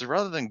 So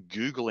rather than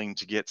Googling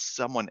to get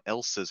someone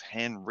else's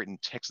handwritten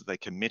text that they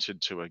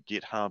committed to a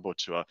GitHub or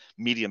to a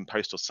Medium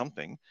post or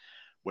something,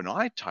 when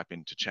I type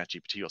into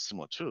ChatGPT or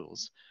similar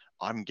tools,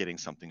 I'm getting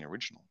something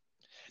original.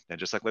 Now,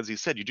 just like Leslie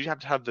said, you do have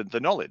to have the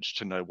knowledge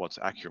to know what's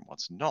accurate and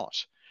what's not,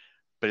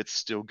 but it's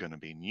still going to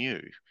be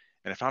new.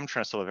 And if I'm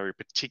trying to solve a very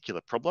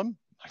particular problem,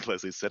 like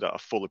Leslie said, a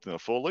for loop in a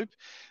for loop,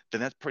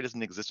 then that probably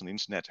doesn't exist on the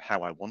internet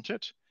how I want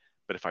it.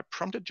 But if I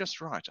prompt it just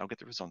right, I'll get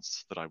the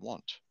results that I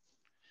want.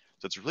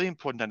 So it's really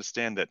important to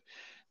understand that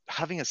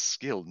having a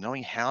skill,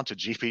 knowing how to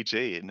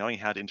GPT and knowing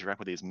how to interact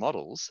with these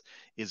models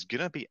is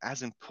going to be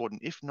as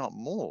important, if not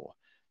more,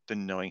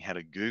 than knowing how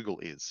to Google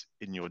is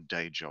in your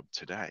day job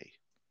today.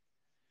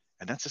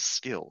 And that's a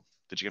skill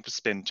that you have to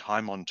spend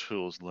time on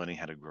tools learning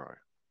how to grow.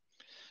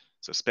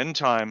 So spend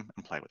time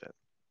and play with it.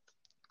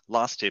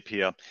 Last tip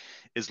here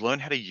is learn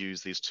how to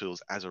use these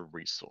tools as a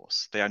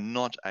resource. They are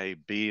not a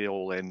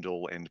be-all,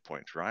 end-all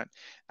endpoint, right?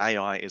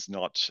 AI is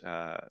not,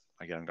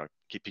 again, I'm going to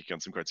keep picking on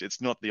some quotes. It's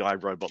not the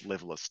iRobot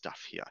level of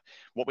stuff here.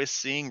 What we're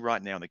seeing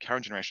right now in the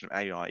current generation of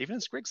AI, even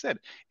as Greg said,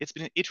 it's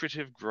been an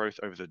iterative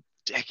growth over the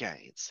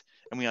decades,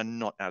 and we are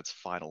not at its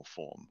final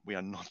form. We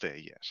are not there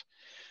yet.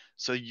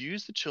 So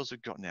use the tools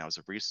we've got now as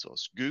a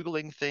resource.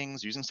 Googling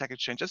things, using Stack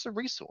Exchange as a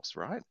resource,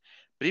 right?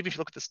 But even if you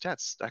look at the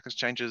stats, Stack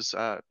Exchange's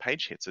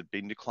page hits have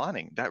been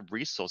declining. That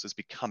resource is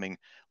becoming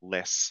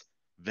less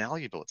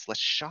valuable. It's less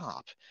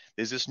sharp.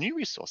 There's this new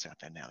resource out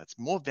there now that's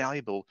more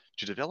valuable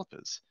to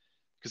developers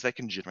because they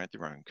can generate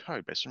their own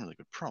code based on really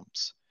good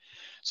prompts.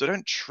 So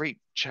don't treat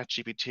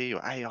ChatGPT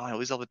or AI or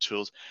these other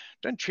tools,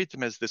 don't treat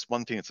them as this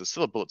one thing that's a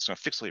silver bullet that's going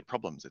to fix all your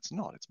problems. It's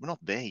not. We're not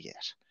there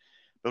yet.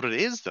 But what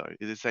it is, though,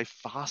 is it's a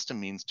faster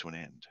means to an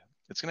end.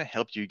 It's going to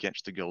help you get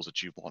to the goals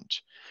that you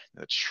want. Now,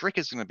 the trick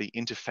is going to be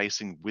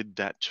interfacing with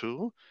that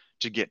tool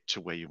to get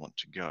to where you want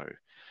to go.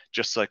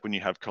 Just like when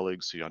you have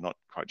colleagues who are not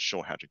quite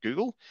sure how to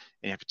Google,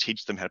 and you have to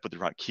teach them how to put the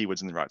right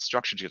keywords in the right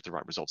structure to get the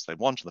right results they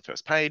want on the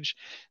first page.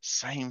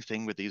 Same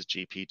thing with these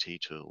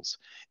GPT tools.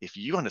 If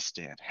you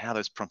understand how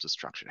those prompts are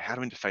structured, how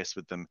to interface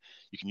with them,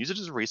 you can use it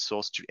as a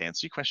resource to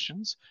answer your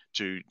questions,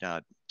 to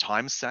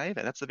time save,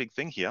 and that's the big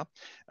thing here.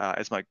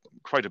 As my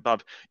quote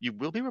above, you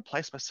will be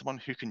replaced by someone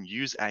who can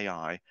use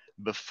AI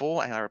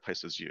before AI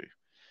replaces you.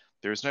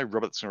 There is no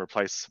robot that's going to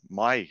replace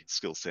my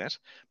skill set,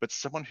 but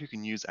someone who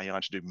can use AI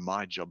to do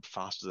my job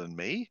faster than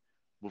me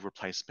will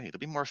replace me. They'll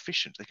be more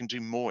efficient. They can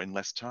do more in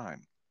less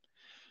time.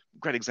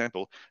 Great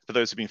example, for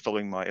those who've been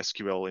following my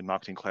SQL in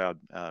Marketing Cloud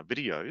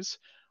videos,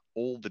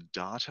 all the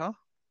data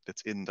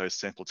that's in those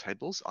sample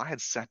tables, I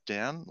had sat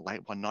down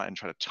late one night and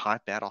tried to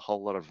type out a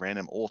whole lot of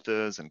random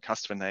authors and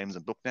customer names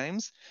and book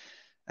names.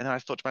 And I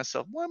thought to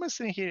myself, why am I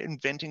sitting here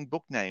inventing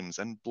book names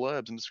and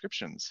blurbs and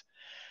descriptions?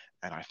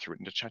 And I threw it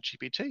into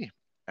ChatGPT.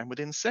 And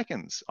within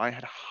seconds, I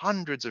had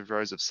hundreds of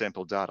rows of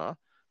sample data,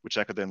 which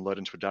I could then load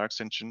into a data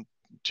extension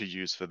to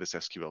use for this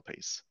SQL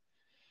piece.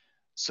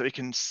 So it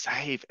can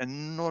save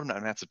enormous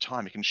amounts of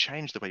time. It can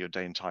change the way your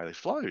day entirely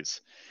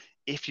flows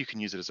if you can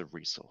use it as a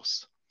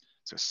resource.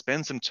 So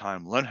spend some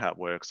time, learn how it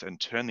works, and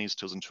turn these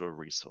tools into a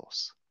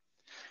resource.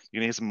 You're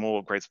going to hear some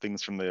more great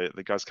things from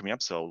the guys coming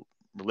up, so I'll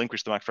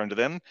relinquish the microphone to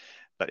them.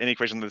 But any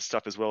questions on this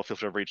stuff as well, feel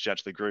free to reach out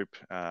to the group.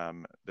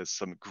 There's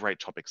some great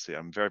topics here.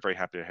 I'm very, very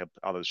happy to help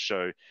others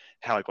show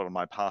how I got on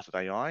my path with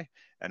AI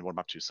and what I'm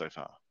up to so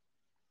far.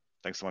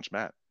 Thanks so much,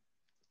 Matt.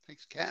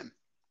 Thanks, Cam.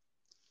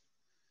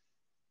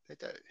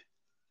 Peto.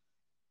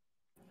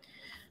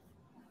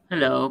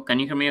 Hello, can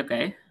you hear me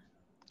okay?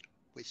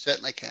 We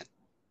certainly can.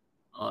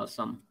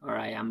 Awesome. All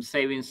right, I'm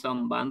saving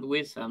some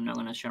bandwidth, so I'm not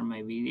going to share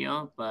my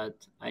video,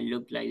 but I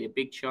look like the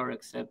picture,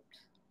 except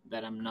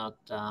that I'm not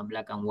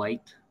black and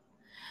white.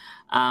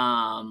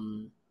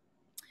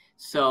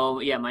 So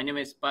yeah, my name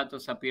is Pato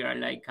Sapir. I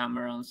like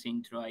Cameron's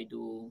intro. I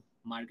do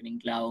Marketing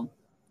Cloud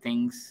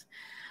things.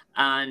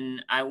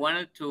 And I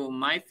wanted to,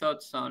 my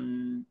thoughts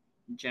on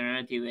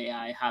generative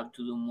AI have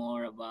to do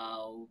more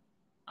about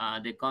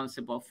the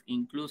concept of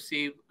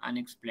inclusive and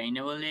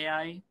explainable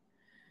AI.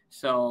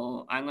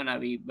 So I'm going to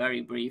be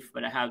very brief,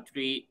 but I have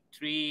three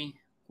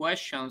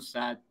questions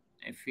that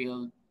I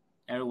feel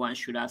everyone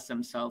should ask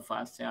themselves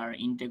as they are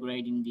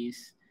integrating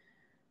this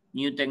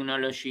new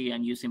technology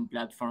and using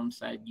platforms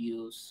that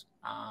use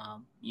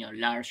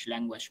large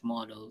language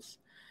models.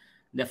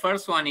 The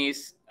first one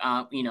is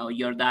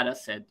your data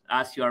set.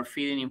 As you are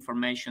feeding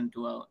information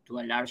to a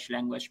large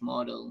language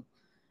model,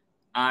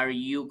 are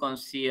you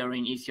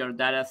considering, is your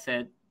data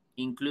set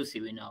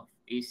inclusive enough?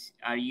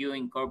 Are you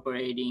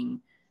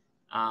incorporating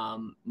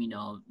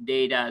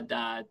data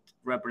that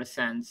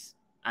represents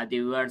a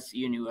diverse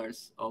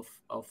universe of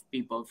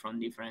people from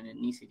different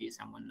ethnicities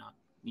and whatnot?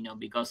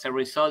 Because the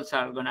results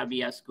are going to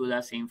be as good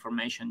as the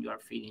information you are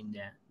feeding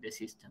the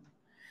system.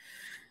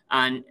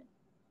 And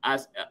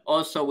as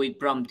also with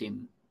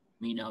prompting,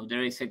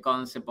 there is a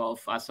concept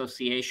of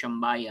association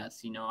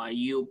bias. Are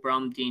you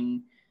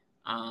prompting,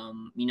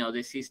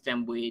 the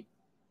system with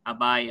a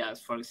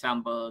bias? For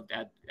example,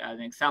 that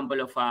an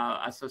example of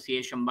a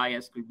association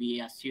bias could be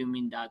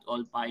assuming that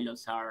all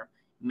pilots are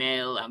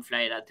male and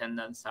flight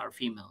attendants are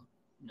female.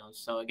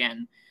 So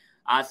again,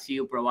 as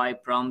you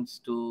provide prompts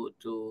to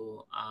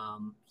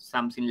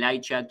something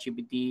like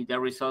ChatGPT, the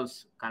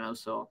results can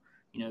also,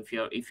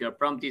 if your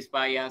prompt is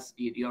biased,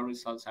 your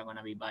results are going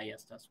to be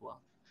biased as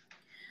well.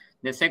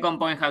 The second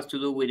point has to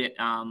do with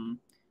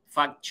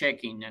fact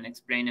checking and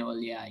explainable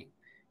AI.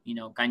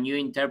 Can you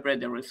interpret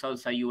the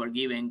results that you were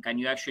given? Can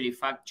you actually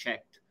fact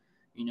check?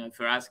 If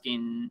you're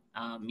asking,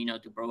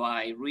 to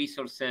provide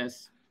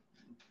resources,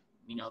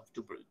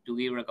 to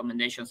give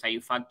recommendations, are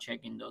you fact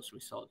checking those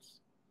results?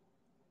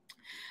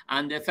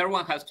 And the third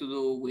one has to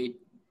do with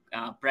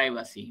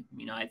privacy.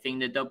 I think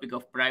the topic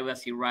of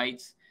privacy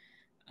rights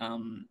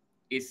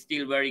is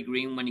still very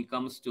green when it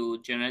comes to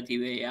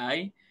generative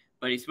AI,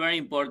 but it's very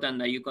important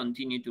that you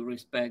continue to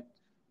respect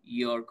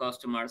your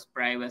customers'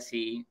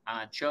 privacy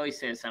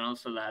choices, and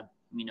also that,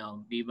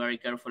 be very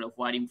careful of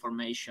what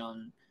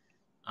information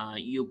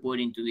you put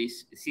into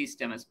this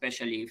system,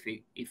 especially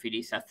if it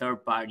is a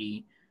third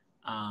party,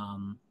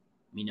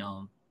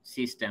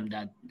 system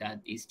that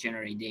is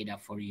generating data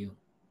for you.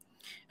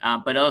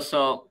 But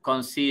also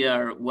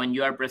consider, when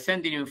you are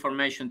presenting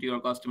information to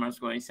your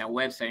customers, whether it's a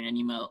website and an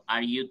email,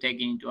 are you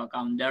taking into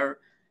account their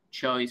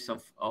choice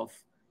of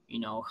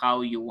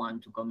how you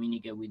want to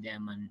communicate with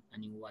them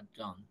and in what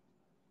tone?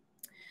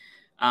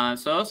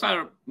 So those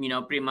are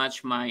pretty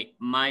much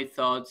my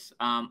thoughts.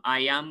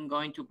 I am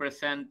going to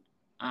present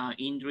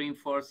in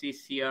Dreamforce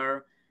this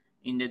year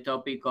in the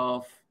topic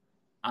of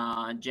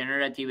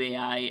generative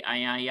AI. I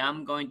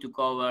am going to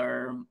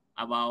cover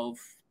about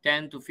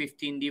 10 to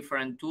 15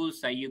 different tools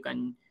that you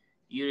can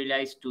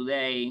utilize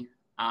today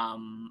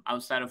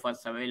outside of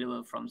what's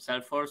available from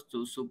Salesforce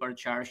to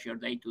supercharge your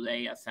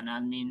day-to-day as an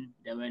admin,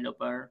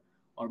 developer,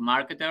 or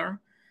marketer.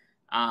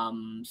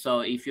 So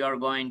if you are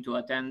going to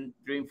attend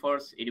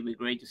Dreamforce, it'll be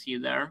great to see you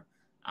there.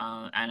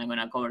 And I'm going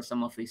to cover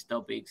some of these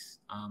topics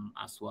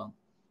as well.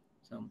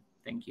 So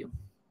thank you.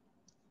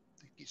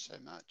 Thank you so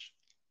much.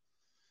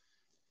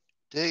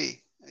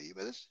 Dee, are you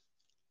with us?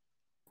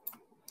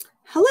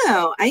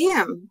 Hello, I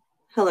am.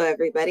 Hello,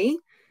 everybody.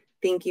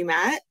 Thank you,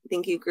 Matt.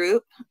 Thank you,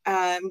 group.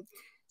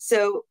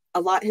 So a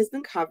lot has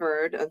been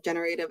covered of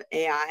generative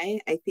AI.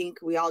 I think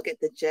we all get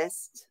the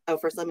gist. Oh,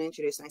 first, let me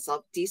introduce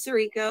myself. Dee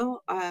Sirico.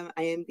 I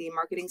am the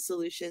marketing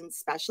solutions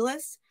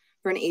specialist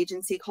for an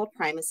agency called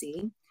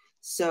Primacy.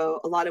 So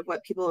a lot of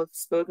what people have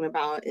spoken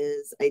about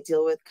is I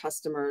deal with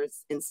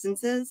customers'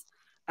 instances.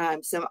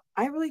 So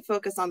I really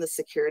focus on the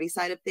security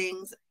side of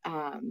things.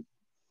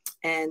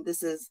 And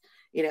this is,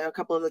 a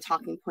couple of the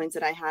talking points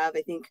that I have.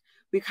 I think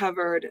we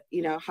covered,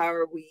 how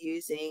are we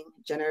using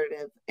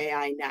generative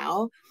AI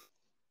now?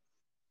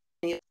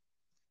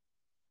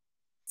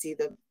 See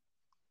the,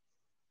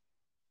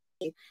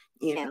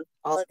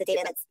 all of the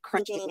data that's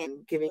crunching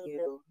and giving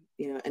you,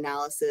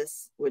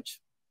 analysis, which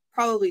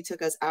probably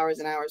took us hours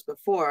and hours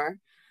before.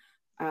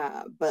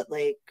 But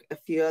like a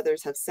few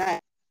others have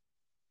said,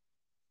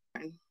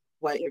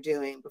 what you're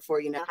doing before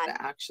you know how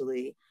to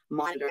actually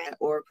monitor it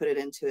or put it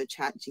into a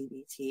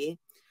ChatGPT.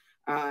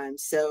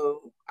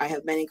 So I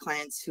have many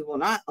clients who will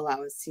not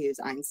allow us to use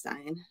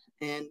Einstein.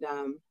 And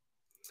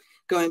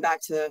going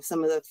back to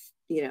some of the,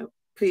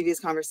 previous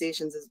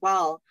conversations as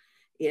well,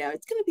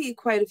 it's going to be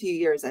quite a few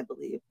years, I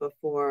believe,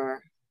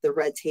 before the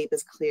red tape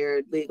is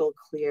cleared, legal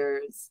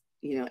clears,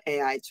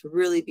 AI to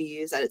really be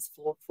used at its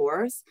full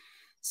force.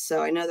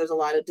 So I know there's a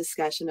lot of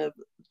discussion of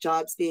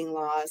jobs being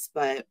lost,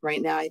 but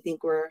right now I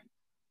think we're,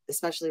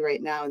 especially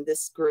right now in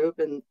this group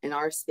and in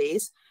our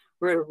space,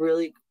 we're at a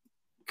really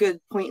good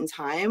point in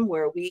time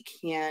where we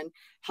can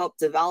help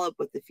develop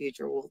what the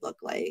future will look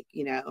like.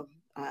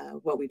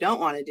 What we don't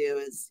want to do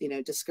is,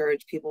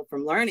 discourage people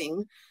from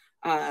learning.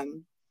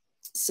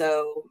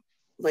 So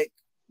like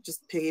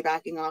just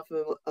piggybacking off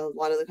of a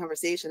lot of the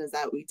conversation is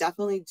that we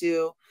definitely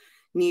do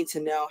need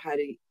to know how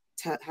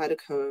to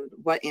code,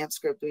 what AMP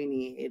script we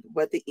need,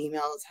 what the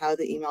emails, how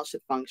the email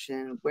should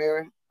function,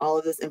 where all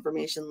of this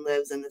information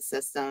lives in the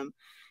system.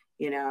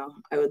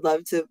 I would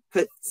love to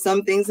put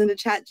some things into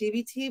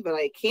ChatGPT, but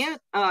I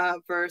can't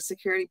for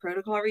security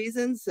protocol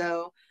reasons.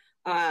 So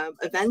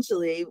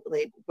eventually,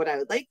 like what I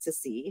would like to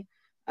see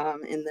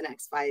in the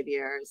next 5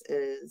 years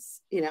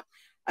is,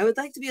 I would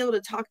like to be able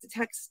to talk to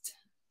text,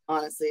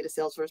 honestly, to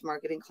Salesforce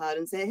Marketing Cloud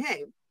and say,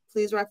 hey,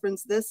 please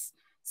reference this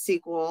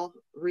SQL,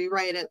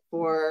 rewrite it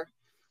for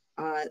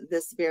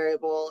this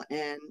variable,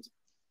 and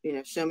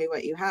show me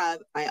what you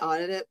have. I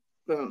audit it.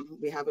 Boom,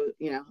 we have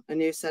a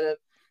new set of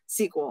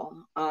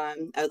SQL. I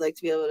would like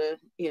to be able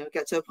to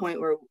get to a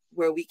point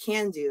where we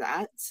can do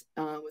that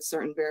with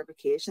certain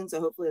verification.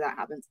 So hopefully that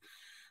happens.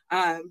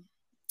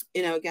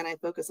 Again, I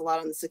focus a lot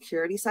on the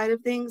security side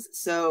of things.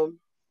 So,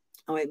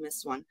 I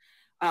missed one.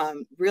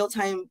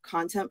 Real-time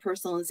content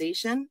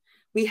personalization.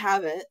 We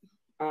have it.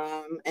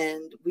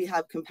 And we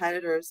have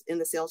competitors in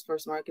the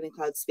Salesforce Marketing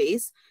Cloud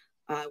space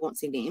I won't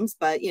say names,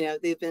 but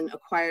they've been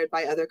acquired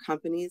by other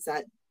companies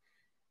that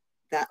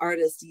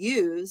artists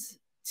use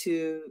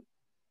to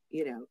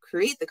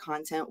create the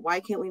content. Why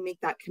can't we make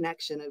that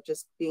connection of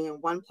just being in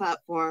one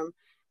platform,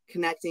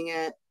 connecting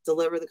it,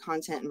 deliver the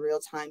content in real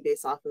time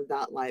based off of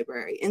that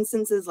library?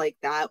 Instances like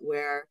that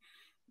where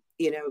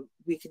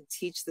we can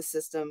teach the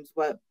systems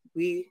what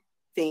we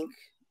think,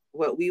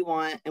 what we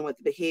want, and what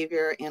the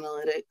behavior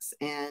analytics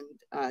and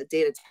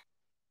data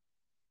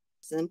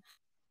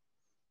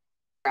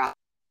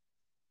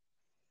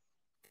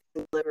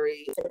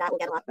delivery, so that will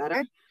get a lot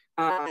better.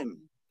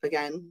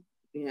 Again,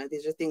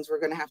 these are things we're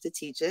going to have to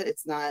teach it.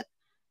 It's not,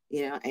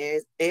 AI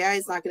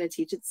is not going to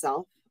teach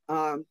itself.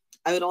 I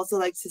would also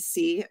like to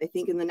see, I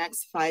think in the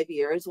next 5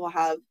 years, we'll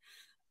have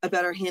a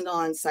better handle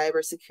on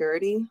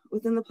cybersecurity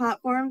within the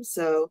platform.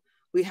 So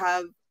we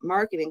have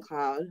Marketing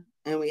Cloud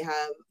and we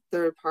have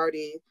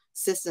third-party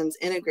systems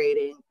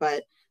integrating,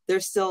 but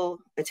there's still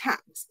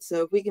attacks.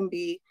 So if we can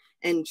be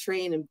and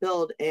train and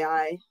build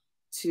AI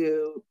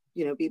to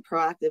be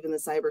proactive in the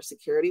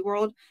cybersecurity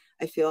world,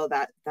 I feel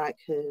that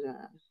could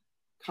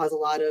cause a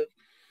lot of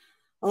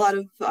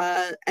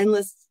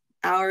endless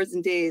hours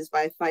and days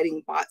by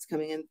fighting bots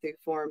coming in through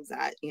forms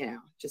that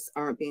just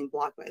aren't being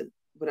blocked by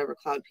whatever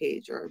cloud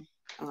page or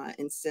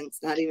instance,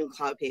 not even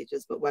cloud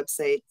pages, but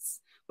website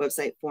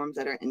forms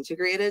that are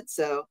integrated.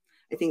 So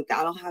I think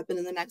that'll happen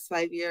in the next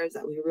 5 years,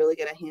 that we really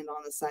get a handle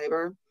on the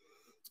cyber.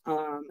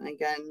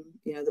 Again,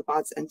 the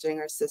bots entering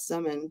our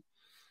system, and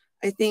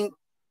I think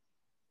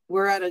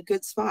we're at a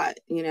good spot,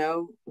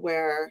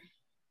 where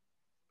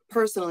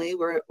personally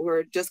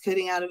we're just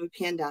getting out of a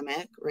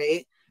pandemic,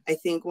 right? I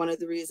think one of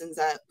the reasons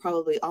that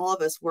probably all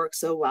of us work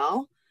so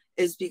well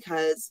is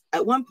because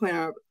at one point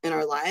in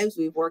our lives,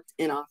 we've worked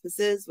in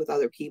offices with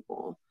other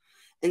people.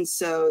 And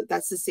so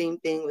that's the same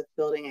thing with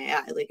building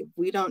AI. Like, if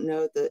we don't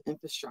know the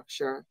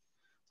infrastructure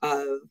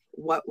of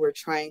what we're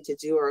trying to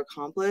do or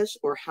accomplish,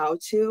 or how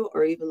to,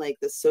 or even like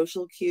the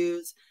social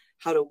cues,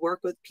 how to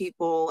work with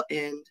people,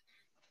 and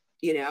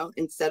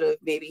instead of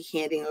maybe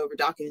handing over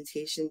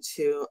documentation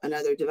to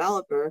another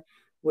developer,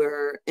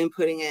 we're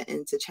inputting it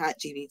into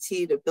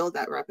ChatGPT to build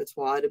that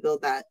repertoire, to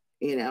build that,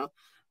 the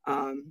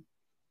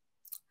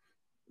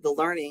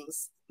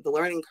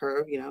learning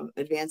curve,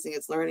 advancing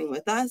its learning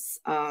with us.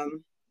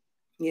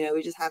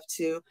 We just have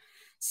to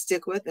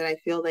stick with it. I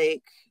feel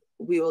like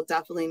we will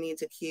definitely need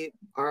to keep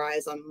our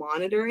eyes on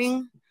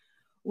monitoring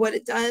what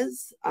it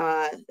does,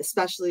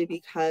 especially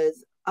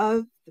because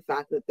of the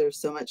fact that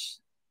there's so much,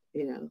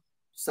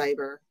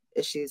 cyber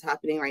issues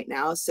happening right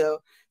now.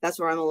 So that's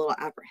where I'm a little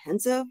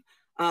apprehensive.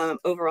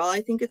 Overall,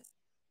 I think it's,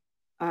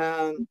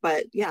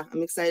 but yeah,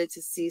 I'm excited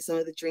to see some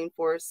of the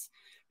Dreamforce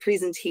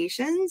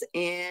presentations,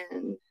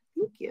 and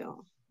thank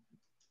you.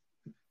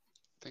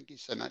 Thank you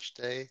so much,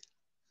 Dee.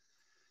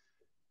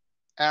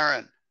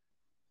 Aaron.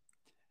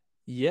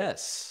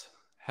 Yes.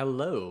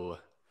 Hello.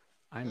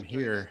 I'm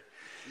here.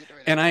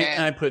 And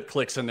I put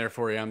clicks in there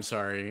for you. I'm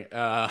sorry.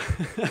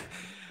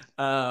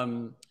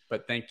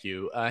 But thank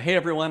you. Hey,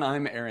 everyone.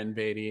 I'm Aaron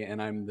Beatty, and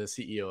I'm the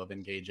CEO of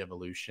Engage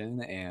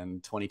Evolution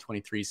and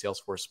 2023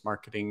 Salesforce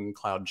Marketing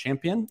Cloud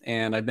Champion.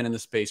 And I've been in the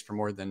space for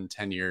more than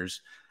 10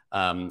 years.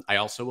 I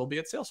also will be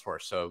at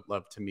Salesforce, so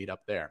love to meet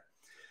up there.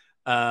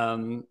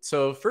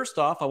 So first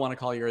off, I want to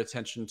call your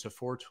attention to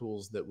 4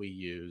 tools that we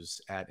use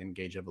at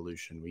Engage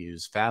Evolution. We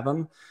use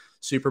Fathom,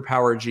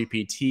 Superpower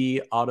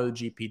GPT, Auto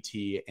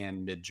GPT,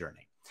 and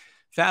Midjourney.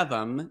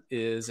 Fathom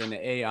is an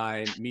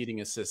AI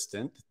meeting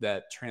assistant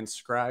that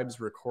transcribes,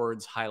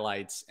 records,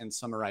 highlights, and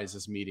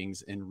summarizes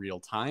meetings in real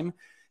time.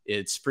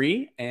 It's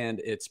free and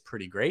it's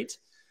pretty great.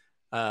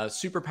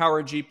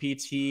 Superpower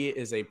GPT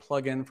is a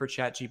plugin for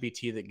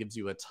ChatGPT that gives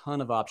you a ton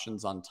of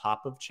options on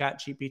top of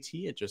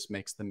ChatGPT. It just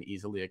makes them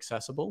easily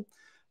accessible.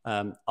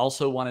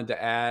 Also wanted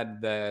to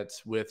add that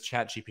with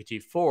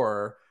ChatGPT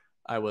 4,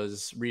 I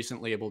was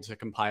recently able to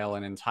compile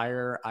an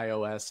entire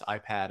iOS,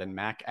 iPad, and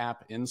Mac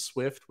app in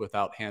Swift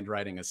without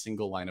handwriting a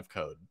single line of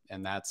code.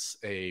 And that's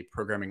a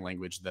programming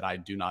language that I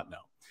do not know.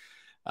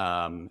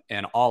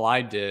 And all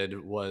I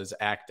did was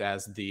act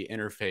as the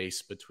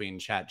interface between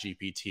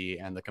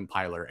ChatGPT and the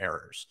compiler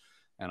errors.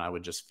 And I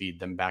would just feed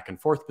them back and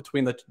forth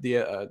between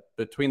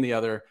the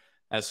other.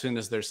 As soon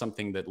as there's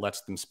something that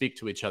lets them speak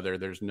to each other,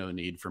 there's no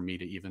need for me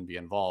to even be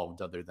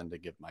involved other than to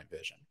give my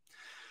vision.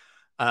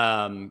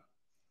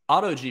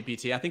 Auto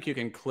GPT, I think you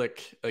can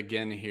click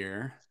again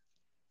here.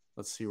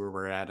 Let's see where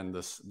we're at in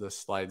the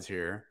slides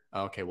here.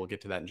 Okay, we'll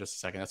get to that in just a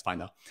second. That's fine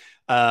though.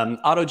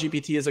 Auto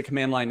GPT is a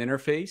command line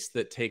interface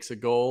that takes a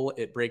goal,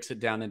 it breaks it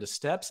down into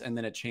steps, and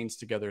then it chains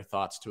together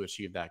thoughts to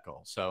achieve that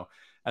goal. So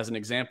as an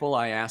example,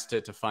 I asked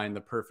it to find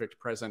the perfect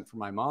present for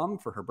my mom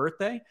for her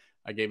birthday.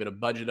 I gave it a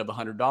budget of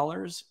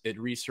 $100. It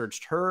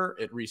researched her,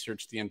 it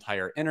researched the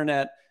entire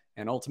internet,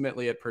 and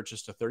ultimately it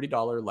purchased a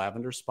 $30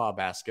 lavender spa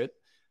basket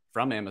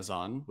from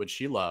Amazon, which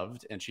she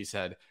loved. And she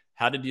said,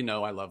 "How did you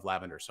know I love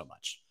lavender so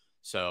much?"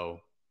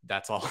 So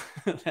that's all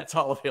that's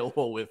all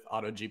available with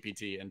Auto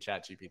GPT and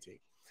Chat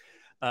GPT.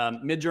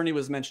 Midjourney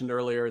was mentioned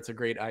earlier. It's a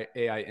great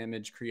AI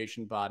image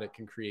creation bot. It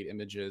can create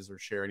images or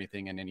share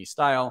anything in any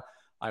style.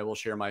 I will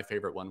share my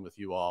favorite one with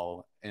you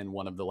all in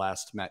one of the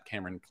last Matt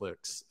Cameron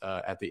clicks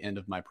at the end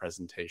of my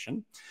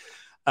presentation.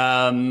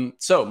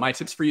 So my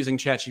tips for using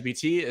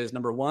ChatGPT is,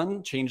 number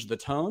one, change the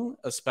tone,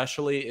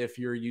 especially if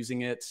you're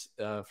using it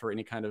for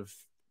any kind of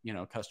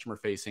customer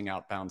facing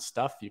outbound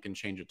stuff. You can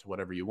change it to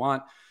whatever you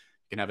want.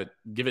 You can have it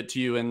give it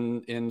to you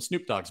in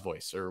Snoop Dogg's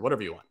voice or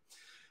whatever you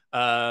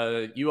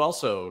want. You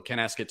also can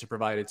ask it to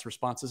provide its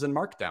responses in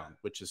Markdown,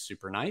 which is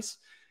super nice.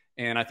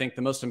 And I think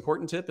the most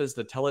important tip is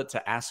to tell it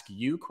to ask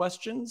you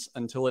questions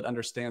until it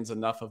understands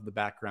enough of the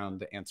background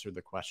to answer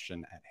the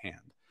question at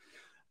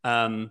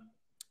hand.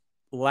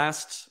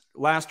 Last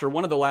or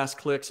one of the last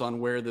clicks on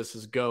where this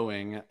is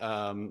going,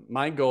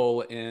 my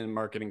goal in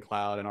Marketing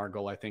Cloud, and our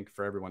goal, I think,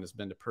 for everyone, has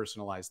been to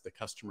personalize the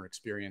customer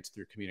experience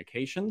through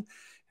communication.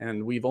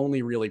 And we've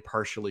only really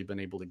partially been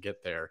able to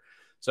get there.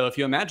 So if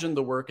you imagine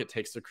the work it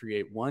takes to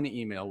create one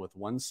email with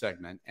one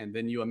segment, and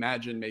then you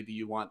imagine maybe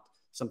you want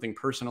something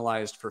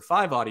personalized for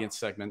 5 audience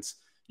segments,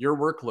 your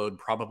workload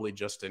probably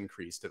just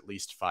increased at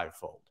least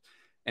 5-fold.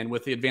 And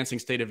with the advancing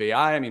state of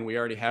AI, I mean, we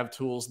already have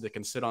tools that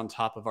can sit on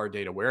top of our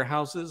data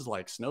warehouses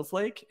like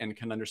Snowflake and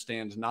can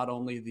understand not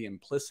only the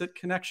implicit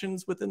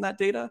connections within that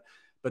data,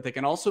 but they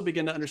can also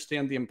begin to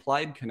understand the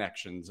implied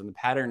connections and the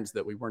patterns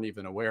that we weren't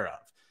even aware of.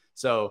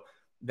 So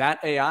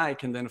that AI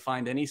can then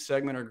find any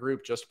segment or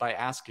group just by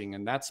asking,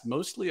 and that's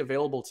mostly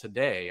available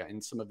today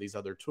in some of these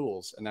other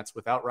tools, and that's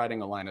without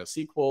writing a line of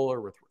SQL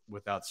or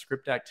without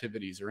script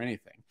activities or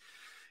anything.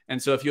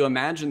 And so if you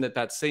imagine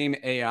that same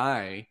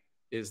AI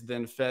is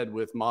then fed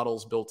with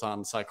models built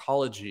on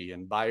psychology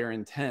and buyer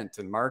intent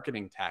and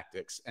marketing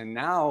tactics, and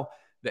now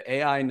the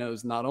AI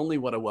knows not only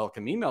what a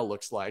welcome email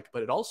looks like,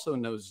 but it also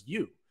knows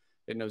you.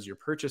 It knows your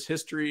purchase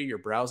history, your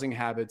browsing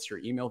habits, your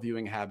email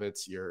viewing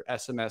habits, your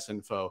SMS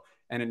info,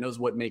 and it knows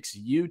what makes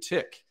you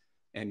tick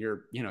and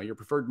your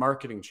preferred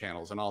marketing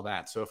channels and all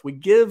that. So if we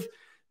give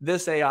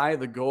this AI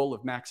the goal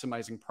of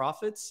maximizing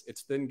profits,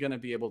 it's then going to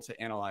be able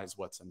to analyze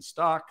what's in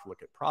stock,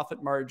 look at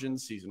profit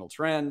margins, seasonal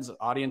trends,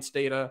 audience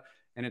data,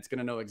 and it's going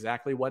to know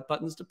exactly what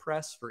buttons to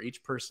press for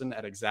each person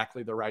at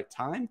exactly the right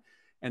time.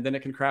 And then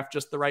it can craft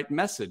just the right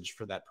message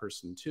for that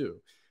person too,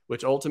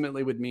 which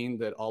ultimately would mean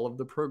that all of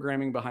the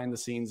programming behind the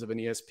scenes of an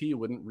ESP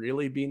wouldn't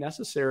really be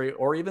necessary,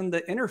 or even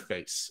the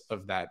interface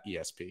of that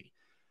ESP.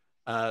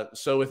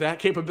 So with that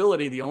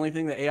capability, the only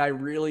thing the AI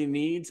really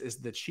needs is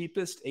the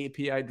cheapest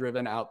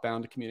API-driven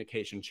outbound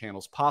communication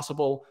channels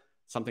possible,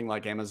 something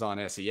like Amazon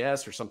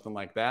SES or something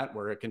like that,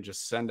 where it can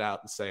just send out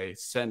and say,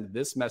 send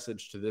this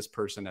message to this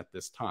person at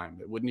this time.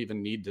 It wouldn't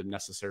even need to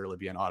necessarily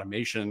be an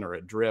automation or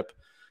a drip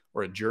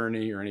or a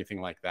journey or anything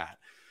like that.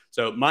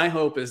 So my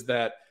hope is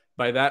that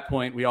by that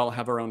point, we all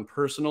have our own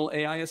personal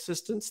AI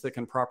assistants that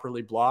can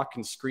properly block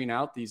and screen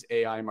out these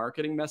AI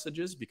marketing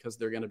messages because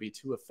they're going to be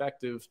too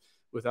effective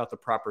without the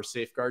proper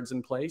safeguards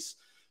in place.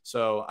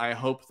 So I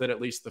hope that at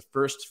least the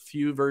first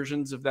few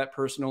versions of that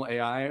personal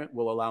AI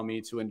will allow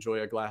me to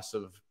enjoy a glass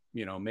of,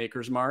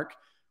 Maker's Mark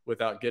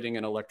without getting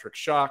an electric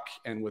shock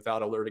and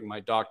without alerting my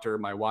doctor,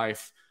 my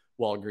wife,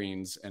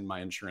 Walgreens, and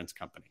my insurance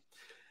company.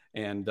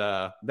 And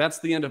that's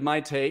the end of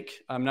my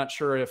take. I'm not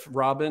sure if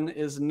Robin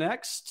is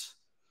next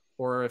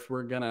or if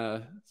we're going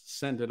to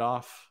send it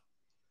off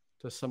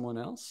to someone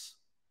else.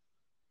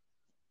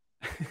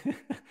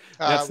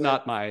 That's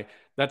not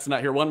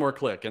here. One more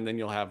click, and then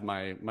you'll have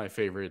my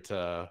favorite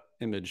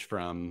image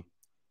from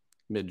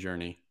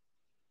Midjourney.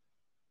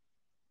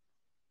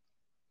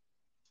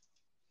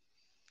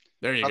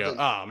 There you go.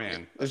 Oh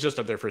man, it's just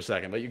up there for a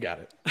second, but you got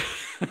it.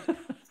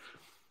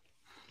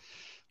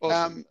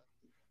 Awesome.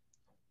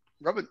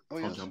 Robin,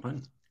 I'll jump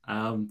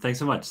in. Thanks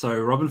so much. So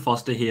Robin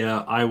Foster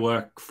here. I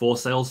work for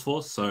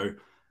Salesforce, so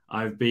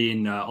I've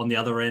been on the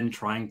other end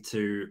trying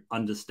to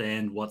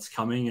understand what's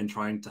coming and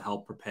trying to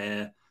help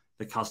prepare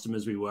the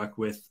customers we work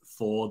with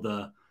for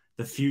the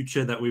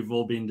future that we've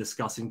all been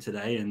discussing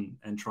today,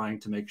 and trying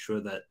to make sure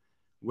that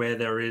where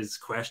there is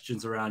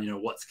questions around,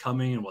 what's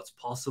coming and what's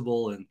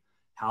possible and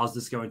how's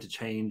this going to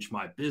change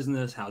my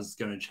business, how's it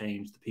going to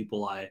change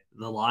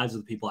the lives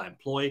of the people I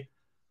employ,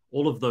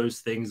 all of those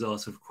things are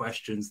sort of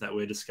questions that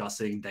we're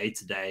discussing day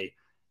to day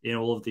in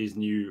all of these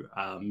new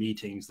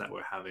meetings that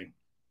we're having.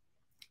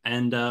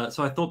 And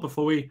so I thought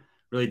before we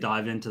really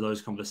dive into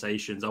those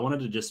conversations, I wanted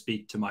to just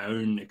speak to my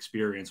own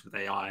experience with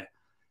AI.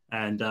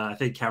 And I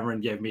think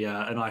Cameron gave me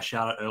a nice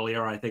shout out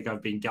earlier. I think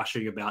I've been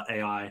gushing about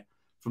AI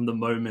from the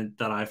moment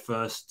that I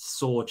first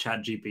saw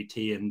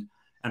ChatGPT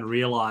and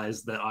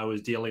realized that I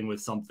was dealing with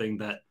something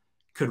that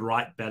could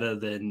write better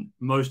than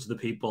most of the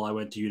people I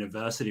went to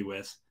university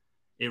with.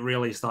 It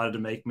really started to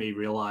make me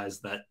realize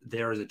that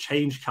there is a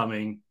change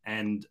coming.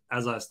 And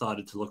as I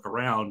started to look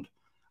around,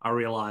 I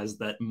realized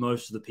that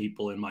most of the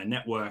people in my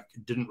network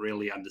didn't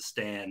really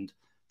understand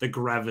the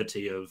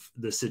gravity of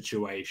the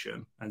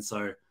situation. And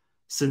so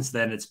since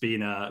then, it's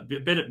been a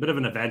bit of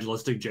an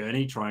evangelistic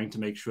journey, trying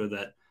to make sure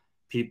that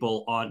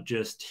people aren't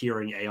just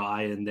hearing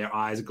AI and their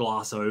eyes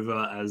glass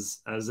over,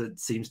 as it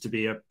seems to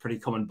be a pretty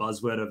common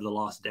buzzword over the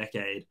last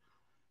decade.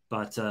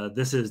 But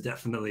this is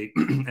definitely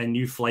a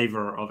new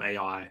flavor of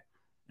AI.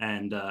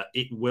 and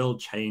it will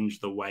change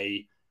the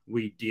way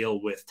we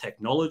deal with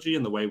technology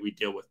and the way we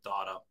deal with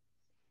data.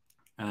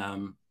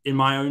 In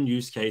my own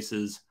use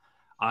cases,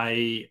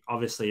 I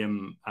obviously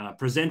am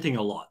presenting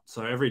a lot.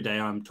 So every day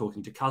I'm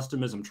talking to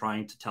customers, I'm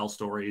trying to tell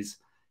stories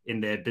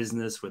in their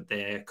business with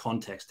their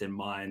context in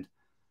mind.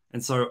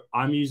 And so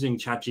I'm using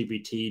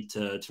ChatGPT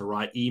to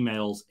write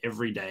emails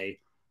every day.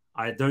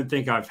 I don't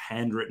think I've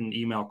handwritten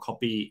email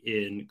copy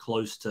in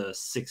close to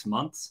 6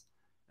 months.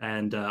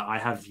 And I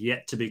have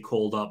yet to be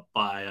called up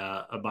by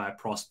a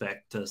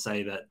prospect to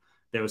say that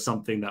there was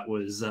something that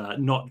was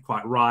not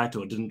quite right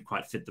or didn't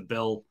quite fit the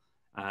bill.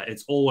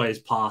 It's always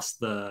passed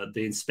the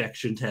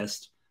inspection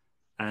test.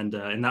 And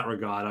in that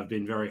regard, I've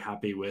been very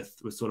happy with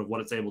sort of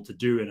what it's able to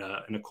do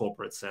in a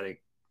corporate setting.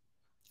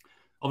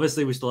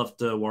 Obviously, we still have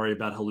to worry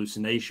about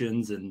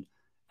hallucinations and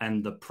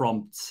the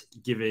prompts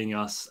giving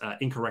us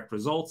incorrect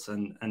results.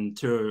 And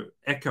to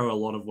echo a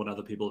lot of what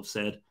other people have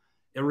said,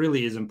 it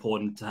really is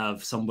important to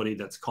have somebody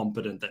that's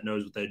competent, that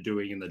knows what they're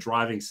doing in the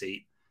driving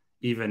seat,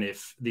 even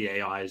if the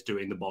AI is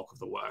doing the bulk of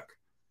the work.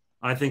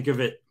 I think of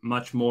it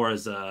much more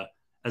as a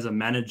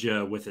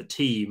manager with a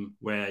team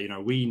where, you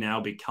know, we now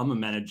become a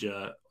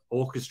manager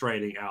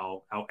orchestrating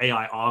our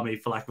AI army,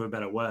 for lack of a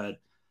better word,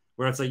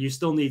 where it's like you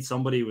still need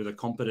somebody with a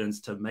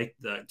competence to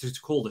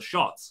call the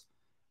shots.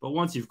 But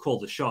once you've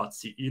called the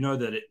shots, you know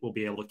that it will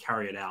be able to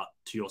carry it out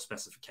to your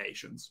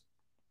specifications.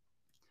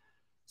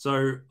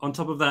 So on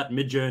top of that,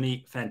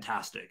 Midjourney,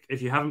 fantastic.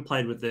 If you haven't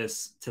played with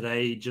this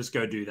today, just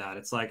go do that.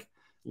 It's like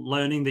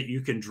learning that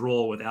you can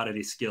draw without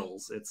any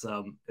skills.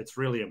 It's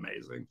really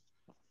amazing.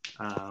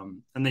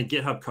 And then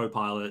GitHub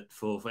Copilot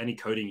for any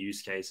coding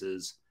use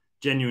cases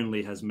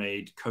genuinely has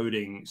made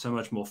coding so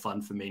much more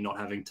fun for me, not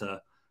having to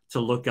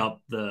look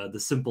up the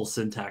simple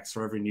syntax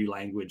for every new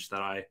language that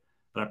I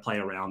play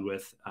around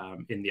with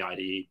in the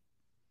IDE.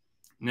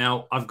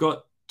 Now, I've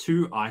got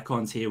two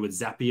icons here with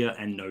Zapier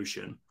and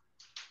Notion.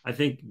 I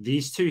think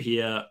these two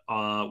here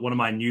are one of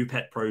my new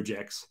pet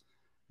projects,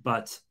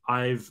 but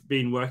I've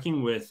been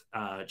working with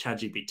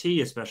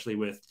ChatGPT, especially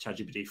with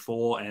ChatGPT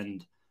 4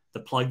 and the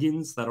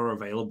plugins that are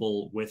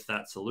available with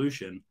that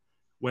solution,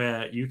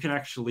 where you can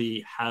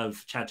actually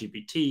have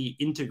ChatGPT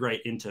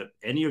integrate into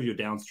any of your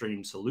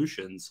downstream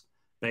solutions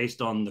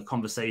based on the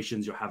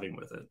conversations you're having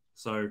with it.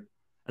 So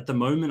at the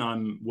moment,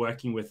 I'm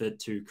working with it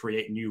to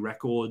create new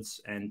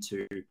records and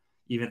to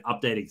even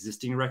update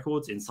existing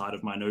records inside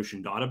of my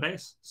Notion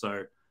database.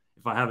 So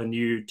if I have a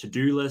new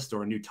to-do list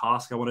or a new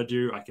task I want to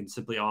do, I can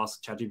simply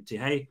ask ChatGPT,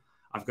 hey,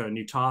 I've got a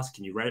new task.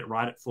 Can you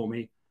write it for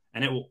me?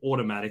 And it will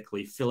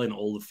automatically fill in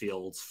all the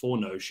fields for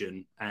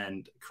Notion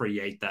and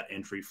create that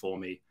entry for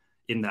me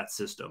in that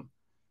system.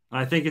 And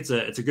I think it's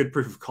a good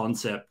proof of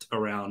concept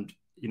around,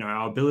 you know,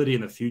 our ability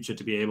in the future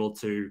to be able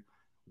to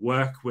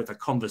work with a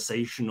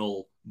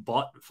conversational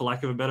bot, for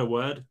lack of a better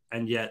word,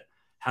 and yet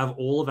have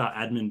all of our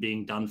admin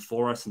being done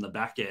for us in the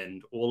back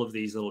end, all of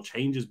these little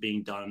changes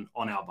being done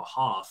on our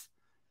behalf,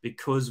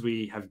 because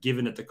we have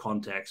given it the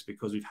context,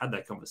 because we've had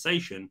that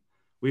conversation.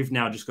 We've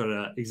now just got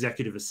an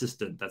executive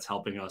assistant that's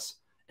helping us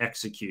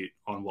execute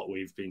on what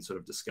we've been sort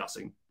of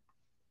discussing.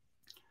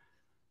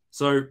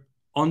 So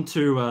on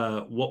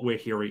to what we're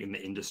hearing in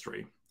the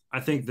industry. I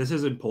think this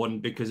is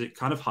important because it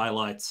kind of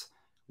highlights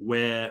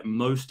where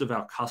most of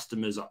our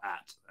customers are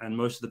at, and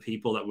most of the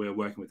people that we're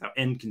working with, our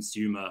end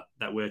consumer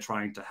that we're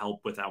trying to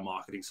help with our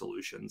marketing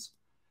solutions.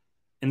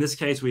 In this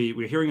case,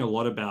 we're hearing a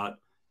lot about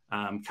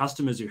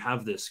customers who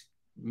have this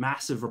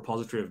massive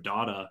repository of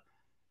data,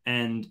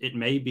 and it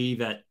may be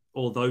that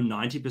although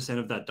 90%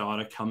 of that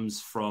data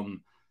comes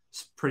from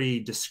pretty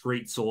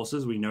discrete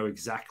sources, we know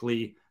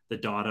exactly the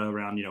data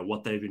around, you know,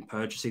 what they've been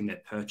purchasing,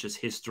 their purchase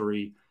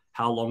history,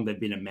 how long they've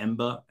been a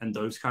member, and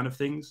those kind of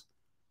things.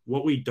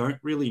 What we don't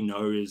really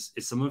know is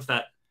some of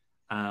that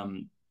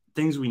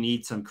things we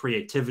need some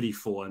creativity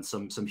for, and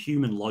some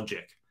human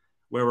logic,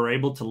 where we're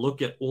able to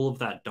look at all of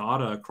that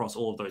data across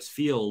all of those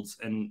fields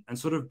and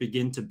sort of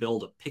begin to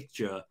build a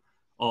picture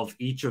of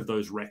each of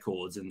those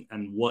records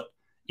and what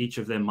each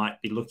of them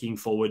might be looking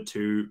forward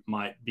to,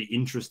 might be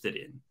interested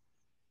in.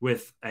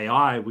 With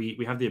AI,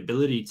 we have the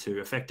ability to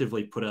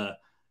effectively put a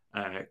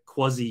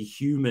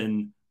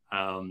quasi-human,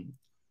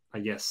 I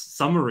guess,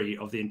 summary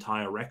of the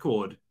entire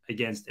record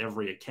against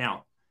every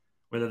account,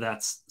 whether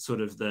that's sort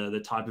of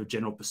the type of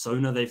general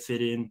persona they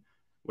fit in,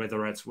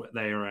 whether it's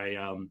they are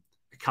a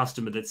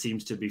customer that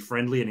seems to be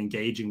friendly and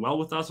engaging well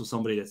with us, or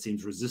somebody that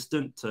seems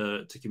resistant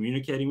to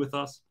communicating with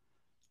us.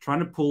 Trying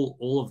to pull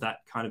all of that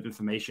kind of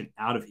information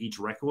out of each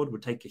record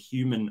would take a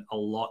human a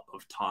lot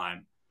of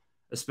time,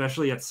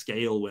 especially at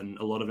scale when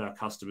a lot of our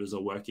customers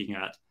are working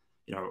at,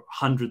 you know,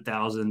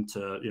 100,000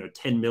 to, you know,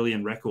 10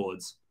 million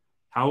records.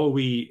 How are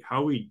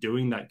we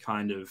doing that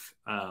kind of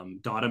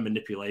data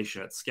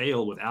manipulation at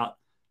scale without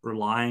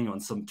relying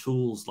on some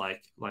tools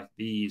like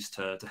these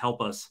to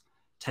help us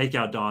take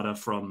our data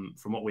from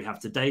what we have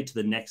today to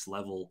the next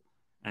level,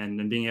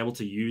 and being able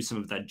to use some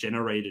of that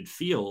generated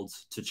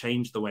fields to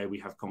change the way we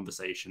have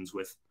conversations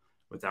with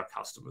our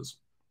customers.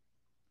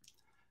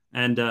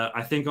 And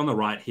I think on the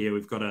right here,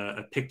 we've got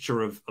a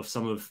picture of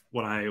some of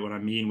what I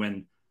mean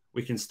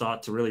we can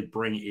start to really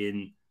bring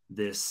in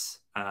this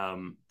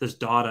this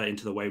data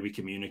into the way we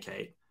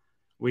communicate.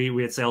 We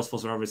at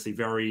Salesforce are obviously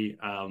very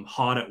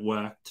hard at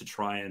work to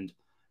try and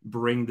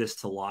bring this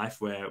to life,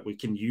 where we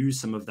can use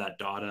some of that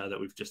data that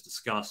we've just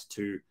discussed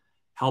to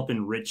help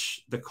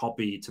enrich the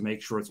copy to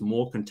make sure it's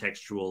more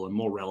contextual and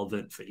more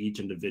relevant for each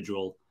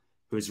individual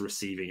who is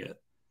receiving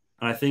it.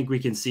 And I think we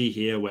can see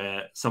here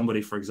where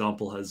somebody, for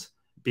example, has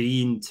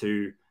been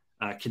to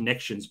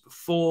connections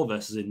before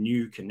versus a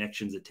new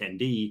connections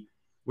attendee.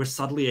 We're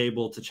subtly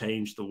able to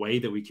change the way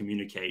that we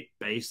communicate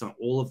based on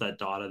all of that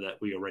data that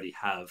we already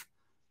have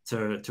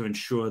to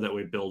ensure that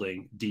we're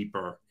building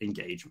deeper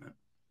engagement.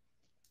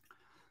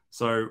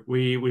 So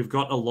we've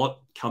got a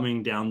lot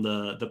coming down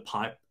the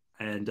pipe,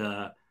 and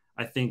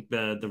I think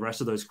the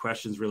rest of those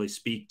questions really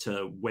speak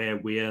to where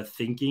we're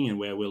thinking and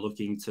where we're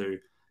looking to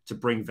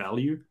bring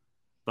value.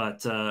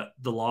 But the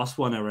last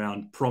one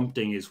around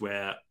prompting is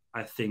where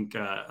I think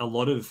a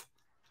lot of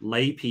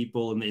lay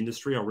people in the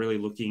industry are really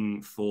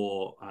looking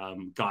for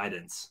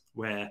guidance,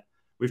 where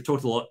we've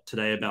talked a lot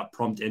today about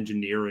prompt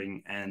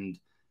engineering and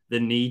the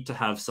need to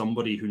have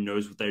somebody who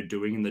knows what they're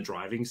doing in the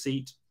driving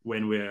seat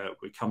when we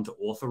come to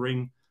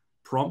authoring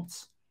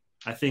prompts.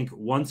 I think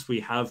once we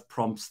have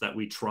prompts that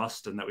we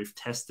trust and that we've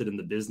tested in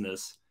the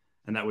business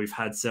and that we've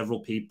had several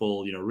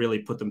people, really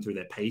put them through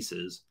their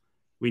paces,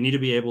 we need to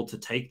be able to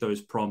take those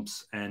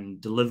prompts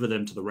and deliver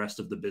them to the rest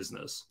of the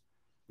business.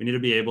 We need to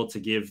be able to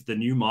give the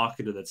new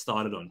marketer that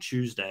started on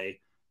Tuesday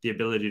the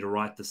ability to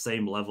write the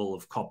same level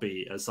of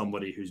copy as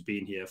somebody who's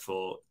been here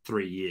for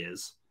 3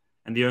 years.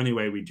 And the only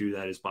way we do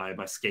that is by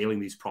scaling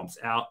these prompts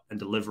out and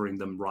delivering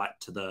them right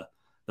to the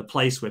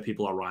place where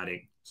people are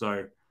writing.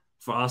 So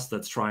for us,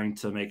 that's trying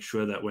to make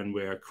sure that when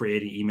we're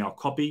creating email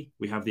copy,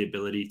 we have the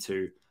ability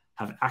to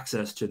have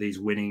access to these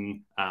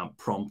winning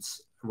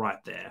prompts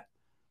right there.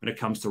 When it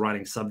comes to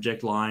writing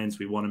subject lines,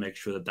 we want to make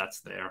sure that that's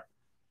there.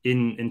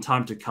 In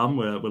time to come,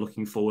 we're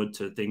looking forward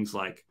to things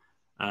like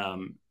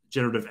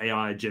generative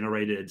AI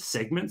generated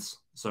segments.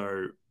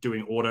 So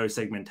doing auto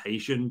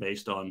segmentation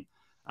based on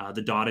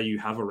the data you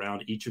have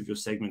around each of your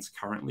segments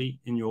currently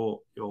in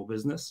your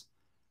business,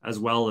 as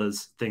well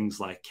as things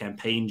like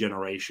campaign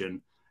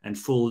generation and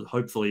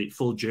hopefully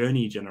full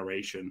journey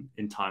generation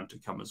in time to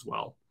come as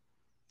well.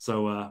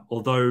 So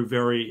although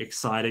very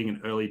exciting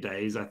in early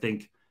days, I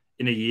think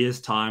in a year's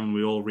time, when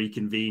we all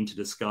reconvene to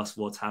discuss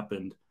what's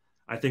happened,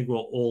 I think we'll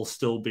all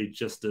still be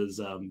just as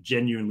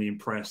genuinely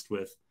impressed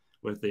with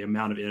the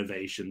amount of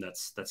innovation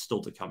that's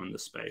still to come in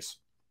this space.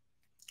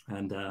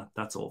 And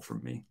that's all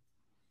from me.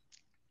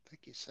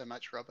 Thank you so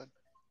much, Robin.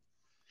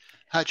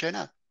 Hi,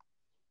 Jenna.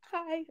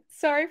 Hi,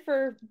 sorry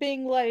for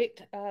being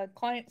late.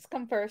 Clients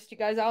come first. You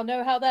guys all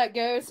know how that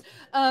goes.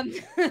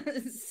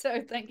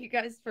 So thank you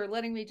guys for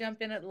letting me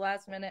jump in at the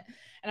last minute.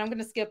 And I'm going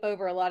to skip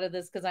over a lot of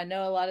this because I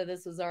know a lot of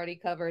this was already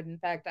covered. In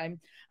fact,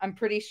 I'm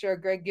pretty sure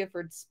Greg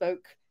Gifford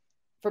spoke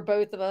for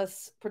both of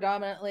us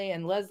predominantly,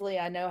 and Leslie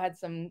I know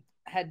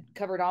had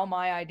covered all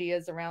my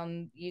ideas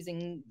around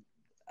using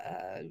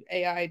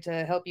AI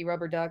to help you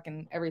rubber duck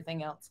and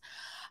everything else.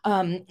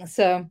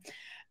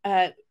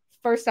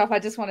 First off, I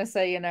just want to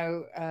say,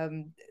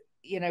 don't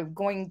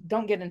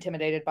get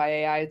intimidated by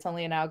AI. It's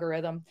only an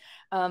algorithm.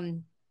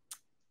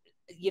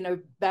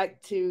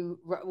 Back to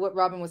what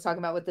Robin was talking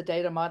about with the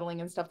data modeling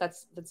and stuff,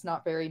 that's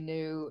not very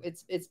new.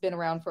 It's been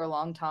around for a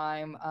long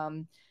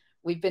time.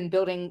 We've been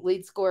building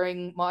lead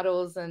scoring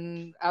models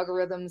and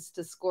algorithms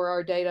to score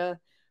our data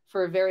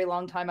for a very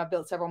long time. I've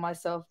built several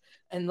myself,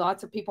 and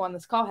lots of people on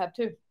this call have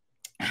too.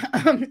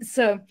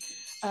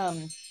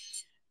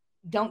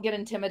 Don't get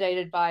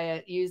intimidated by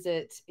it. Use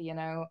it,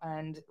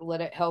 and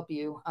let it help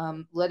you.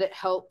 Let it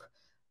help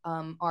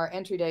our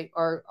entry date,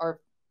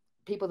 our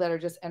people that are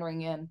just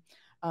entering in.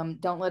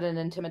 Don't let it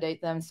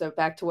intimidate them. So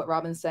back to what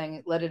Robin's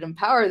saying, let it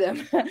empower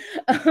them.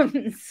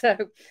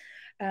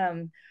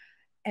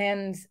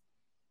 And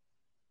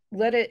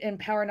let it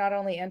empower not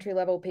only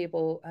entry-level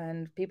people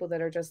and people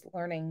that are just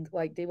learning,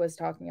 like Dee was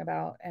talking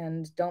about,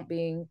 and don't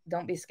be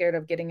scared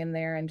of getting in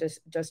there and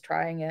just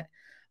trying it.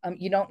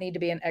 You don't need to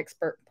be an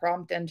expert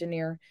prompt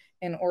engineer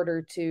in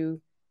order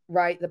to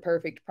write the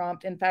perfect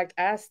prompt. In fact,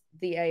 ask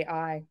the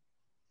AI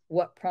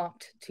what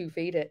prompt to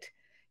feed it.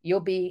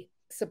 You'll be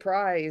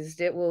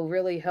surprised. It will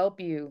really help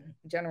you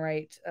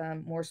generate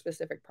more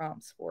specific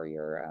prompts for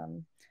your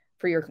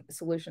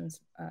solutions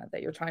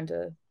that you're trying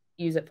to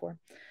use it for.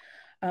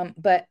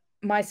 But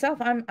myself,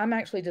 I'm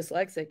actually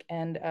dyslexic,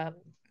 and I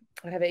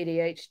have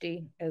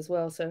ADHD as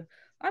well, so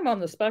I'm on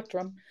the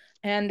spectrum.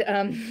 And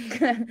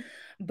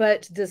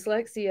but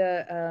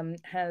dyslexia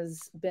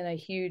has been a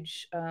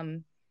huge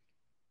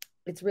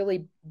it's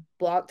really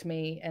blocked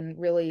me, and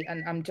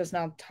I'm just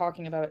now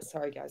talking about it.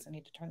 Sorry guys, I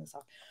need to turn this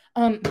off.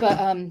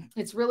 But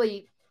it's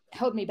really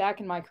held me back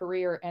in my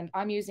career, and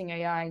I'm using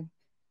AI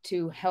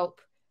to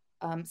help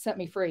set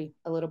me free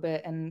a little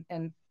bit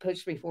and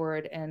push me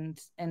forward and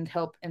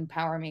help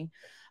empower me.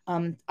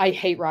 I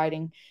hate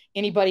writing.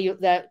 Anybody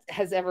that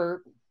has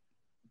ever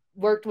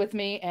worked with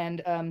me,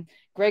 and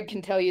Greg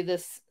can tell you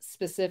this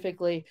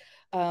specifically,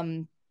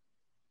 I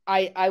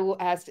I will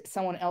ask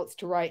someone else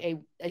to write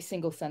a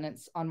single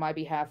sentence on my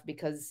behalf,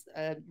 because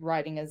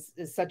writing is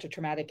such a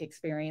traumatic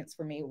experience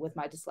for me with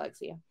my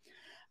dyslexia.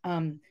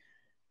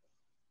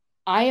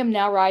 I am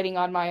now writing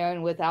on my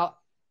own without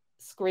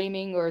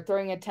screaming or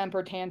throwing a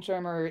temper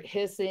tantrum or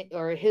hissing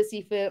or a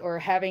hissy fit or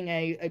having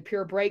a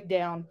pure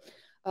breakdown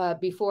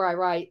before I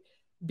write,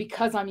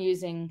 because I'm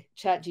using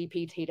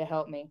ChatGPT to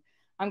help me.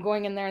 I'm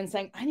going in there and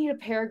saying, I need a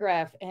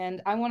paragraph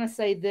and I want to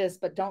say this,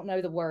 but don't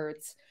know the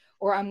words,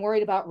 or I'm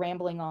worried about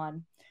rambling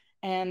on,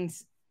 and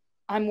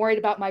I'm worried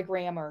about my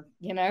grammar,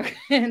 you know,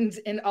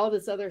 and all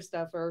this other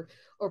stuff, or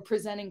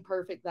presenting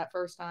perfect that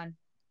first time.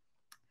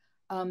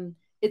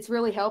 It's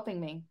really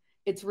helping me.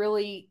 It's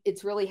really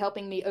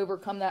helping me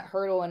overcome that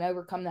hurdle and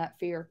overcome that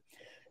fear.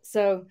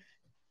 So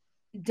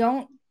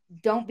don't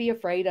be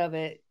afraid of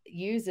it.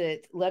 Use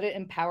it, let it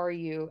empower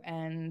you,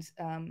 and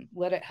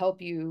let it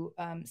help you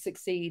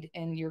succeed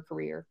in your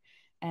career.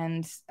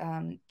 And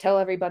tell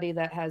everybody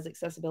that has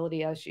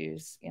accessibility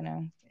issues, you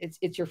know,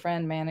 it's your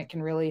friend, man. It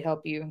can really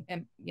help you,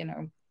 and, you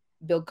know,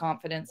 build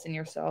confidence in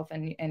yourself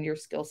and your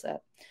skill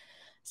set.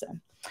 So,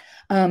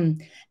 and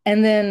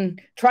then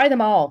try them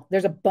all.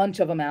 There's a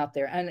bunch of them out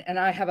there. And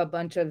I have a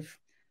bunch of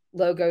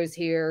logos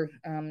here.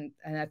 And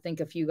I think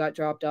a few got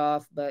dropped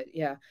off, but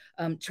yeah,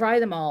 try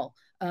them all.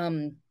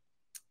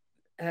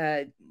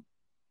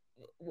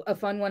 A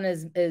fun one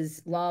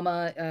is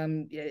Llama.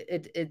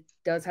 It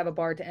does have a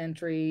bar to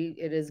entry.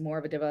 It is more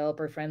of a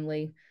developer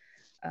friendly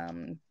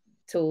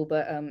tool,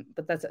 but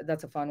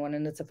that's a fun one,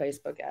 and it's a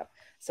Facebook app,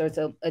 so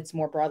it's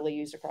more broadly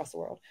used across the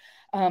world.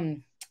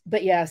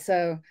 But yeah,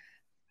 so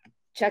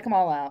check them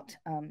all out.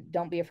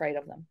 Don't be afraid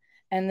of them.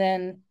 And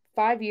then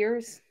 5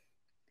 years,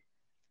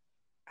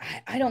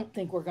 I don't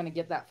think we're going to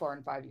get that far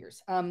in 5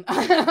 years.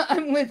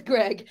 I'm with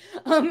Greg.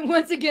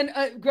 Once again,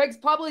 Greg's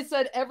probably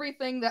said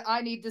everything that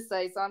I need to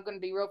say, so I'm going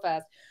to be real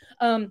fast.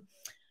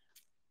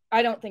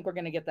 I don't think we're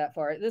going to get that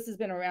far. This has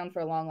been around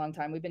for a long, long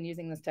time. We've been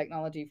using this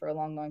technology for a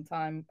long, long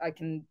time. I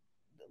can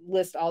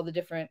list all the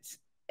different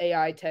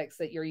AI techs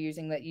that you're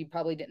using that you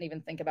probably didn't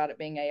even think about it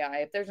being AI.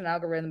 If there's an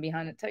algorithm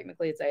behind it,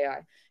 technically it's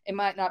AI. It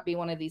might not be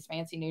one of these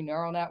fancy new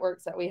neural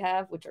networks that we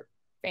have, which are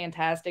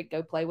fantastic.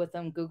 Go play with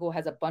them. Google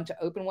has a bunch of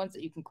open ones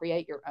that you can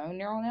create your own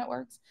neural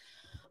networks.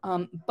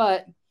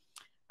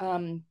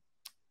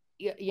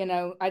 You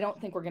know, I don't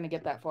think we're going to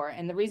get that far.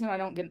 And the reason I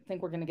don't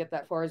think we're going to get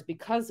that far is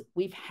because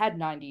we've had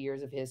 90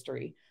 years of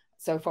history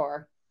so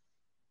far.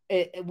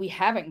 We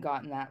haven't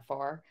gotten that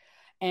far.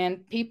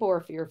 And people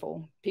are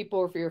fearful.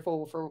 People are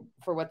fearful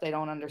for what they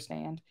don't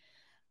understand.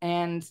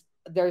 And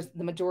there's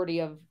the majority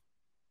of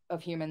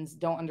humans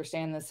don't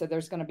understand this. So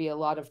there's going to be a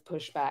lot of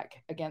pushback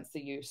against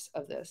the use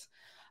of this.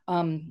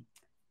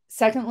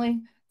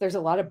 Secondly, there's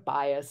a lot of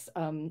bias.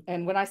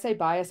 And when I say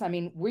bias, I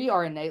mean, we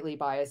are innately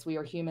biased. We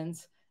are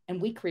humans, and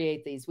we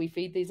create these. We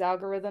feed these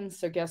algorithms.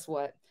 So guess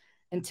what?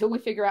 Until we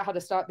figure out how to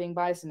stop being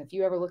biased, and if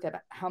you ever look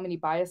at how many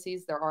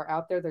biases there are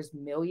out there, there's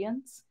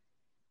millions.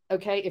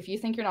 Okay, if you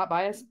think you're not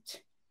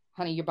biased,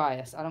 honey, you're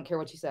biased. I don't care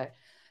what you say.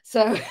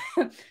 So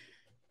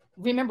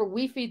remember,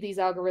 we feed these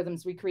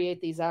algorithms. We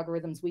create these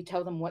algorithms. We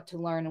tell them what to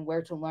learn and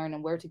where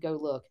to go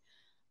look.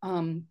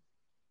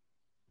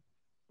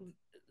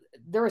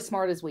 They're as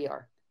smart as we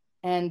are.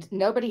 And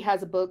nobody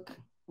has a book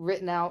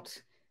written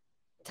out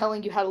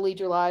telling you how to lead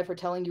your life or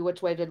telling you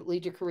which way to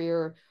lead your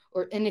career.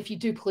 And if you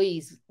do,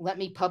 please let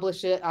me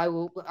publish it. I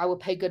will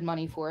pay good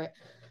money for it.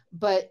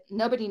 But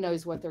nobody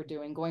knows what they're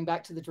doing. Going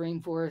back to the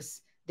Dreamforce,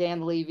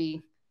 Dan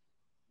Levy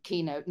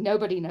keynote,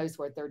 nobody knows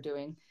what they're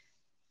doing.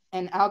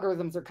 And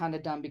algorithms are kind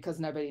of dumb because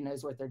nobody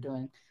knows what they're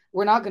doing.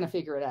 We're not going to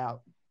figure it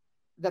out.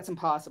 That's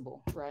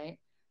impossible, right?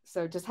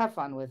 So just have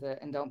fun with it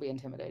and don't be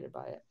intimidated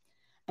by it.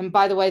 And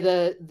by the way,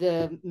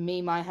 the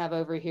meme I have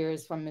over here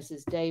is from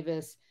Mrs.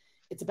 Davis.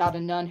 It's about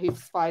a nun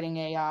who's fighting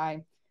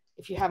AI.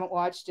 If you haven't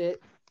watched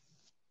it,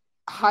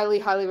 highly,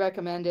 highly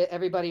recommend it.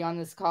 Everybody on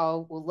this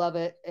call will love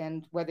it.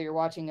 And whether you're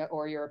watching it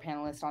or you're a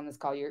panelist on this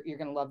call, you're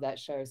going to love that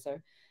show. So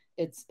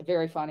it's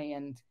very funny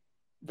and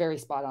very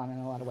spot on in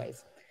a lot of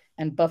ways.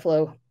 And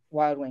Buffalo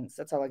Wild Wings.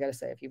 That's all I got to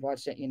say. If you've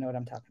watched it, you know what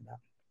I'm talking about.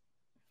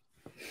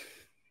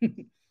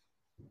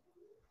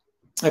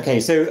 Okay,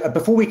 so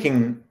before we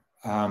can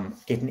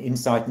get an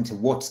insight into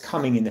what's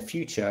coming in the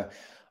future,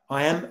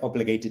 I am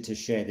obligated to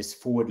share this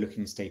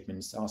forward-looking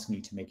statement asking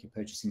you to make your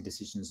purchasing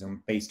decisions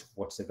based on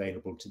what's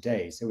available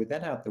today. So with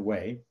that out of the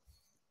way,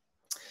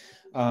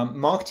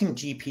 Marketing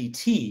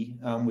GPT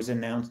was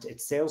announced at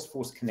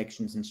Salesforce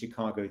Connections in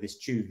Chicago this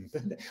June.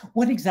 But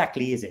what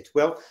exactly is it?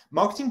 Well,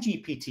 Marketing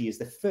GPT is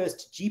the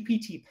first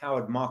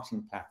GPT-powered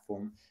marketing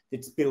platform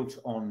that's built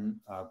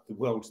on the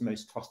world's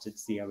most trusted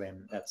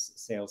CRM, that's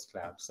Sales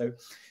Cloud. So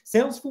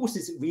Salesforce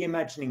is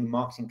reimagining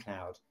Marketing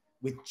Cloud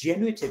with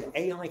generative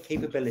AI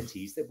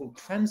capabilities that will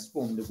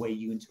transform the way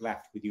you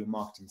interact with your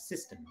marketing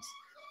systems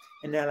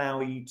and allow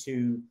you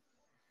to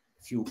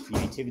fuel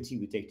creativity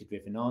with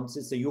data-driven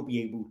answers. So you'll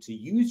be able to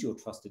use your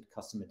trusted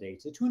customer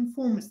data to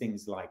inform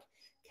things like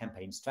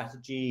campaign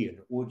strategy and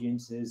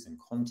audiences and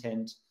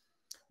content,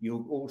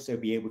 you'll also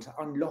be able to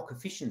unlock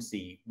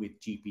efficiency with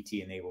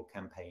GPT-enabled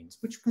campaigns,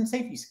 which can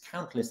save you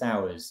countless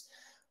hours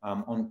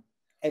on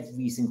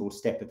every single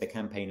step of the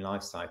campaign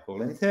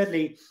lifecycle. And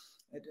thirdly,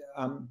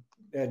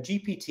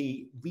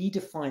 GPT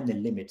redefined the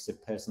limits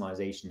of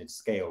personalization at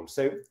scale.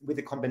 So with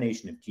a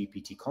combination of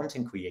GPT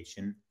content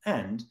creation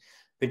and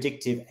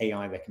predictive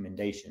AI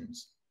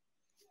recommendations.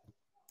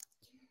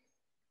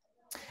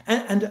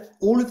 And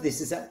all of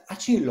this is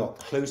actually a lot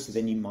closer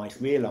than you might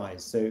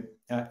realize. So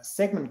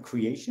segment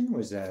creation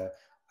was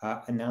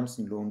announced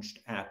and launched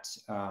at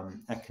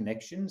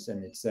Connections,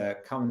 and it's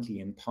currently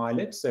in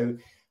pilot. So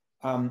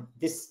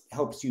this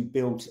helps you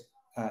build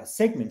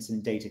segments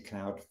in Data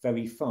Cloud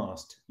very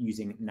fast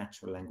using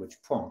natural language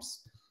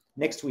prompts.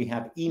 Next, we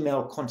have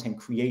email content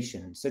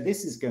creation. So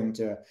this is going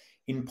to,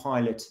 in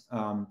pilot,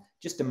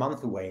 just a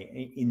month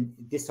away in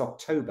this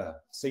October.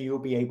 So you'll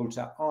be able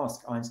to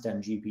ask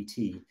Einstein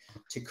GPT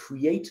to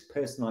create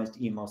personalized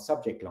email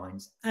subject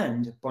lines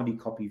and body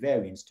copy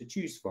variants to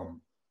choose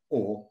from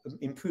or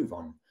improve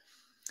on.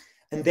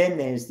 And then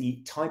there's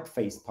the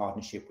typeface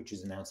partnership, which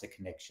is announced at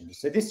Connections.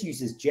 So this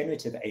uses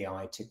generative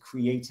AI to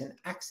create and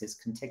access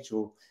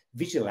contextual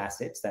visual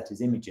assets, that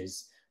is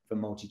images, for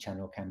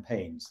multi-channel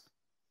campaigns.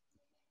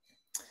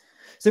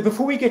 So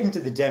before we get into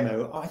the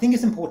demo, I think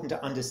it's important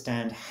to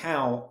understand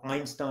how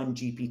Einstein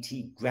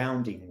GPT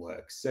grounding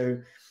works. So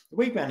the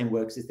way grounding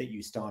works is that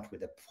you start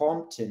with a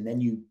prompt, and then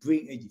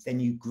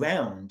you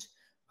ground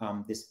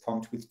this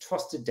prompt with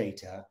trusted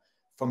data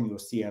from your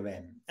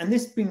CRM. And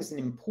this brings an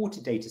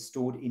imported data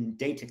stored in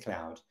Data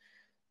Cloud,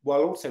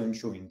 while also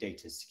ensuring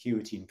data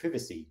security and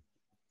privacy.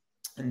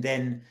 And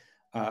then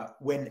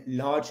when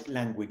large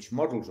language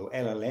models, or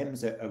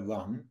LLMs, are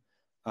run,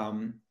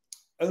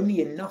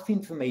 only enough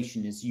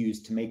information is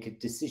used to make a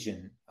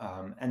decision,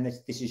 and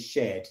this is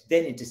shared,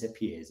 then it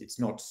disappears. It's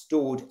not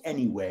stored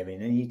anywhere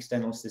in any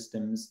external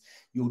systems.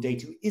 Your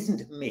data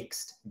isn't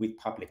mixed with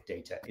public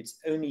data. It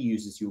only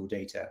uses your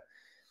data.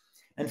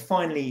 And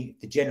finally,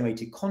 the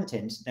generated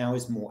content now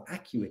is more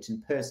accurate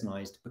and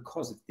personalized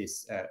because of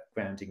this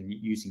grounding and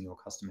using your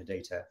customer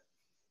data.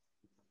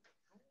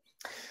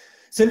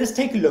 So let's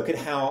take a look at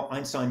how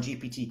Einstein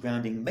GPT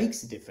grounding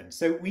makes a difference.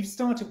 So we've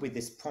started with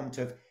this prompt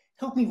of,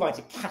 help me write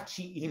a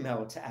catchy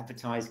email to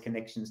advertise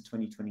Connections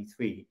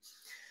 2023.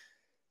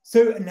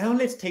 So now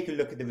let's take a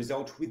look at the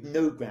result with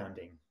no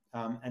grounding.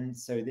 And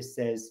so this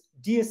says,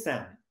 Dear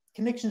Sam,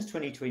 Connections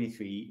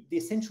 2023, the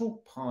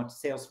essential part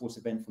Salesforce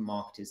event for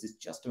marketers is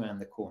just around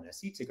the corner.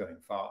 Seats are going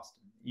fast.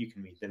 You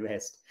can read the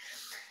rest.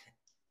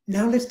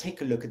 Now let's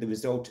take a look at the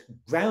result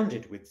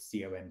grounded with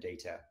CRM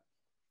data.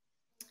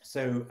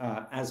 So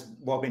as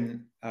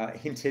Robin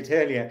hinted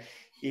earlier,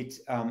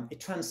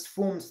 it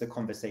transforms the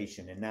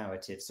conversation and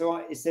narrative. So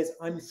it says,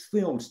 I'm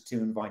thrilled to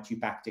invite you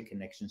back to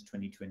Connections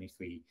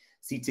 2023.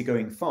 Seats are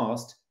going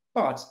fast,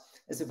 but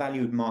as a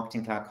valued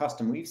Marketing Cloud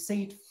customer, we've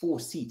saved 4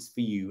 seats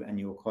for you and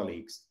your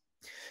colleagues.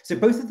 So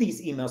both of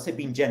these emails have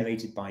been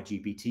generated by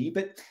GPT,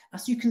 but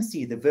as you can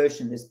see, the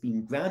version that's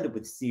been grounded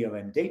with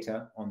CRM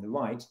data on the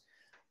right,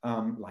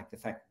 like the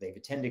fact that they've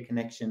attended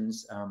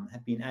Connections,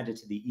 have been added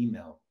to the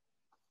email.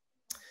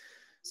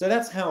 So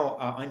that's how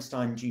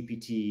Einstein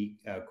GPT,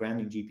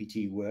 grounding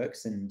GPT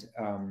works, and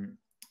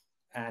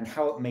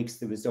how it makes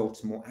the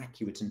results more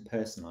accurate and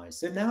personalized.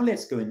 So now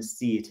let's go and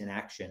see it in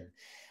action.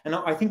 And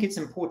I think it's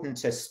important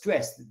to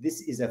stress that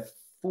this is a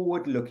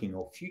forward-looking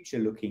or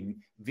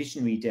future-looking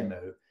visionary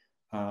demo,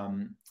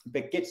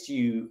 but gives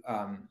you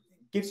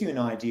an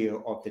idea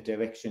of the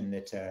direction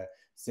that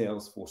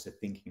Salesforce are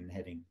thinking and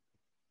heading.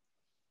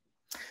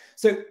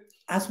 So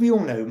as we all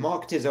know,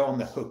 marketers are on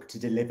the hook to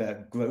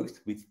deliver growth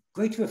with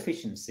greater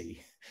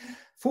efficiency.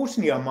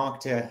 Fortunately, our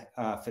marketer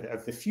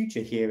of the future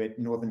here at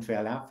Northern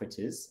Trail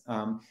Outfitters,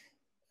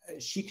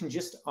 she can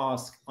just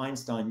ask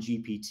Einstein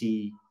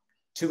GPT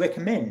to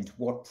recommend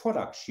what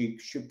products she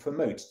should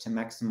promote to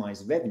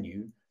maximize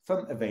revenue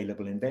from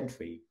available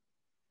inventory.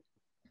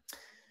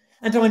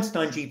 And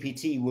Einstein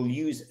GPT will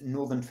use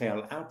Northern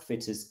Trail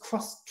Outfitters'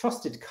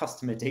 trusted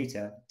customer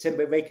data to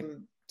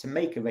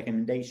make a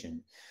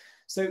recommendation.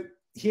 So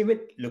here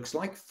it looks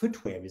like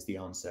footwear is the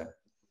answer.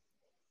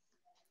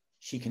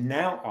 She can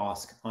now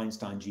ask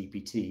Einstein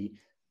GPT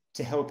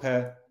to help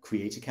her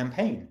create a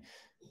campaign,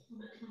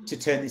 to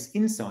turn this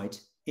insight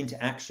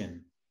into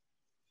action.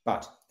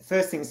 But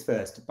first things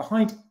first,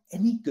 behind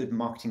any good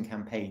marketing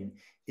campaign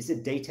is a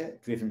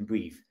data-driven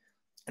brief.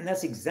 And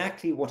that's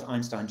exactly what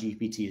Einstein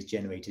GPT has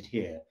generated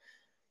here,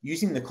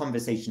 using the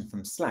conversation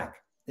from Slack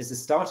as a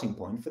starting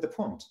point for the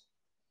prompt.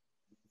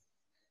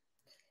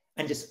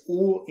 And it's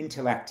all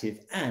interactive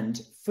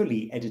and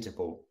fully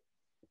editable,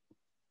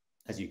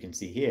 as you can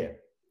see here.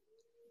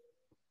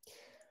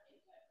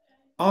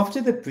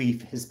 After the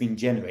brief has been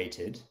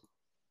generated,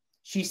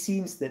 she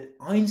sees that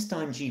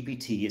Einstein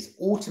GPT has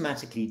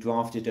automatically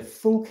drafted a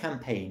full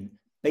campaign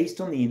based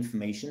on the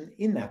information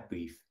in that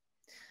brief.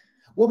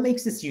 What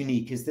makes this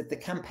unique is that the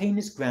campaign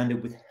is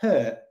grounded with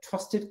her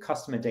trusted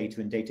customer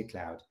data in Data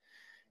Cloud.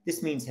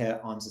 This means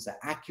her answers are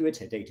accurate,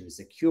 her data is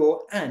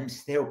secure, and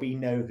there'll be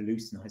no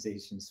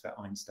hallucinations for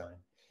Einstein.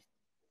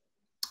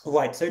 All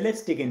right, so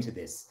let's dig into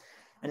this.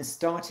 And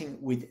starting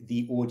with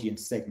the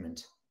audience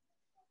segment.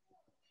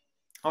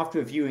 After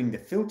reviewing the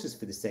filters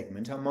for the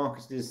segment, our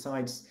marketer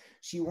decides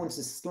she wants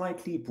a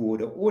slightly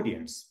broader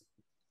audience.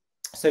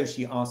 So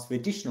she asks for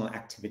additional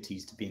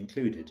activities to be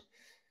included.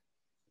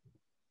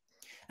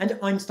 And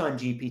Einstein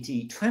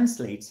GPT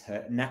translates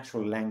her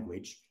natural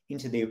language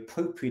into the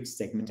appropriate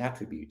segment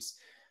attributes.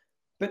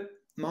 But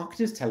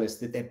marketers tell us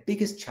that their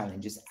biggest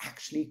challenge is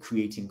actually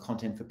creating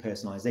content for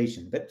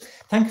personalization. But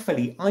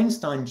thankfully,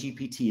 Einstein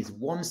GPT is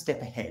one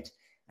step ahead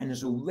and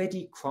has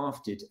already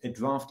crafted a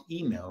draft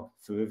email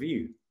for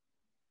review.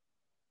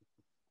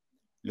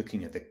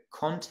 Looking at the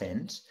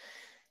content,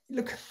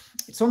 look,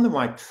 it's on the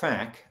right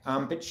track,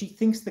 but she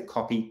thinks the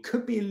copy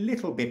could be a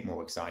little bit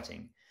more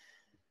exciting.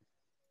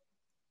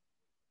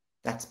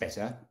 That's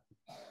better,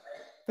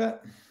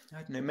 but I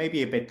don't know,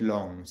 maybe a bit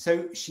long.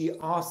 So she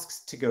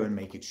asks to go and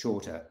make it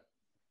shorter.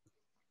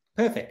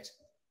 Perfect.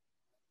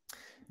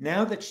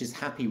 Now that she's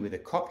happy with the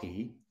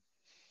copy,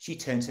 she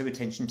turns her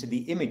attention to the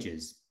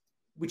images,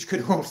 which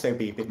could also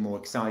be a bit more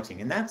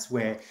exciting. And that's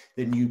where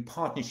the new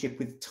partnership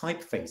with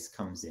Typeface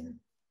comes in.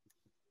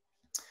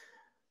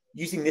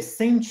 Using this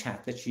same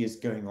chat that she is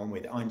going on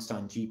with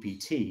Einstein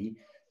GPT,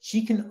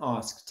 she can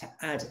ask to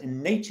add a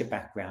nature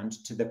background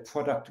to the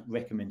product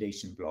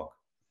recommendation block.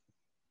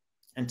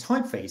 And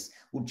Typeface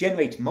will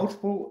generate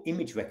multiple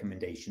image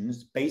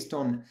recommendations based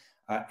on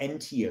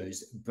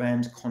NTO's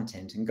brand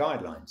content and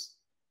guidelines.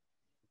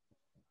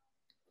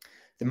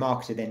 The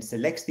marketer then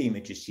selects the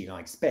images she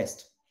likes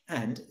best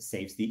and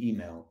saves the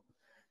email.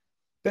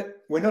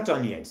 But we're not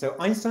done yet. So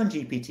Einstein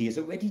GPT has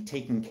already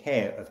taken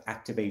care of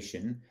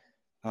activation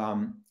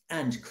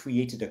and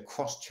created a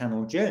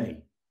cross-channel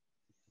journey,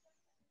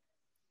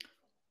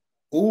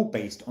 all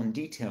based on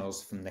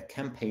details from the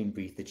campaign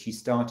brief that she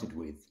started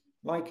with,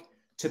 like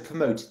to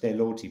promote their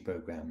loyalty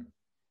program.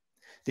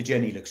 The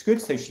journey looks good,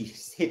 so she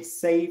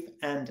hits save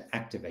and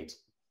activate.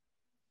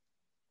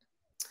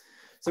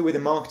 So with a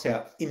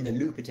marketer in the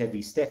loop at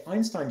every step,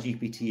 Einstein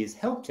GPT has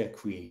helped her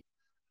create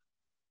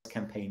a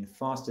campaign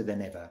faster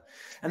than ever.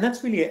 And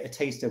that's really a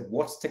taste of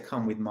what's to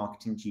come with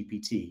Marketing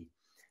GPT.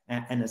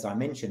 And as I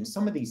mentioned,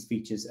 some of these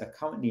features are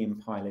currently in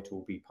pilot or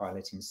will be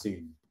piloting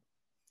soon.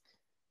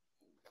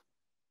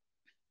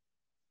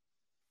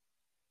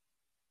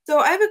 So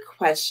I have a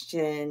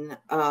question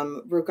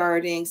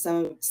regarding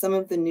some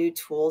of the new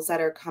tools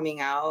that are coming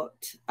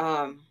out.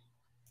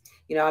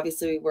 You know,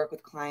 obviously we work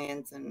with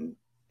clients and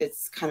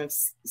it's kind of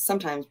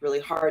sometimes really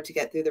hard to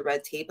get through the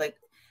red tape. Like,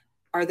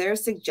 are there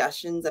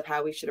suggestions of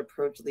how we should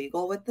approach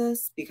legal with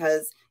this?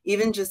 Because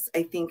even just,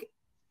 I think,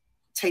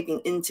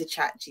 typing into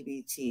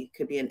ChatGPT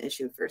could be an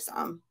issue for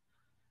some.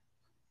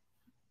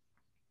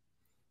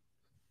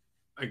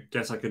 I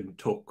guess I could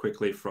talk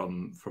quickly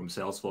from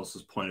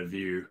Salesforce's point of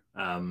view.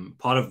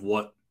 Part of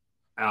what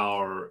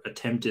our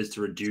attempt is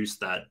to reduce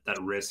that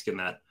risk and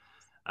that,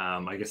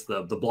 I guess,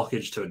 the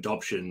blockage to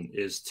adoption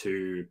is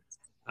to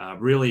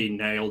really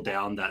nail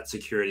down that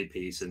security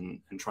piece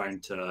and trying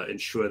to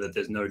ensure that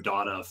there's no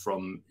data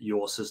from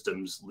your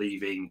systems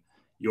leaving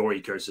your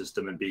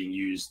ecosystem and being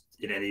used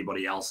in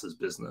anybody else's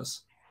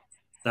business.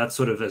 That's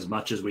sort of as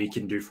much as we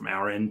can do from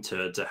our end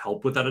to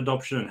help with that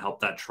adoption and help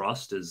that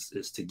trust is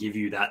to give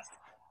you that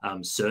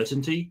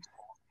certainty.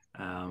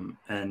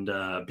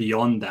 And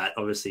beyond that,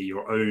 obviously,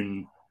 your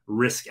own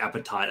risk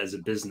appetite as a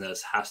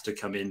business has to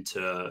come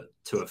into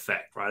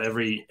effect, right?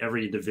 Every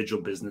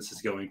individual business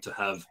is going to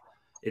have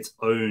its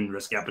own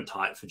risk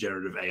appetite for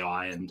generative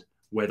AI and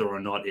whether or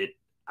not it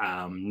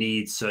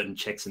needs certain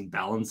checks and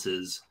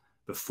balances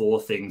before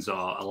things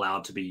are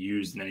allowed to be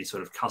used in any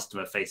sort of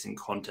customer-facing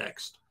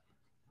context,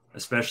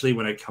 especially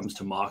when it comes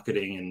to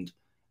marketing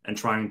and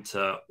trying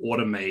to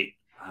automate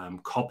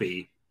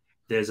copy.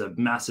 There's a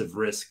massive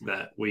risk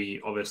that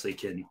we obviously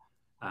can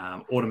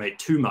automate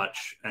too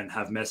much and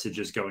have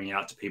messages going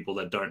out to people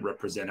that don't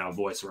represent our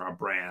voice or our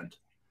brand.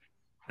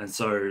 And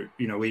so,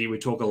 you know, we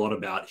talk a lot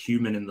about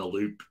human in the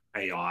loop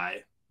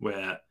AI,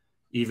 where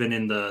even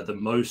in the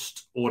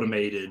most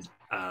automated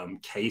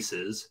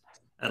cases,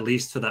 at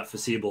least for that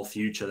foreseeable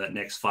future, that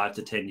next 5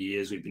 to 10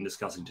 years we've been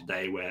discussing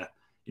today, where,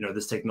 you know,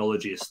 this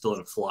technology is still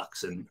in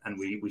flux and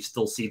we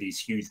still see these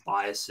huge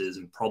biases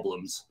and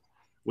problems.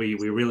 We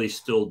really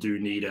still do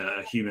need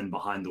a human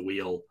behind the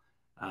wheel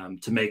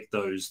to make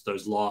those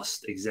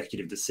last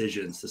executive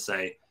decisions to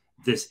say,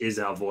 this is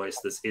our voice,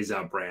 this is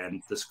our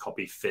brand, this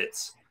copy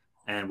fits,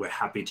 and we're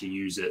happy to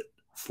use it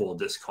for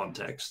this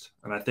context.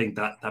 And I think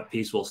that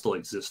piece will still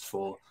exist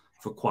for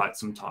quite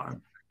some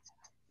time.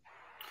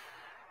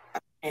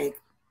 Okay,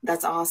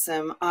 that's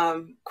awesome.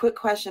 Quick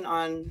question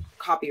on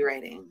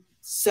copywriting.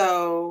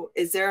 So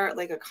is there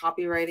like a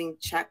copywriting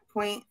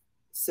checkpoint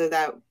so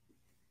that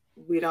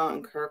we don't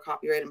incur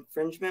copyright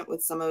infringement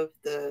with some of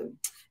the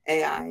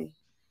AI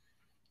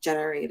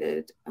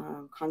generated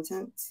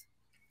content?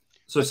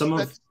 So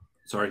sorry,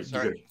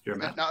 you're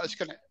no, I was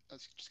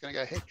just gonna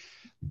go ahead.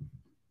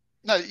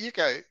 No, you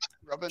go,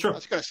 Robin. Sure. I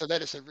was going to say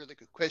that is a really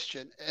good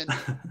question, and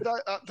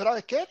but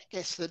I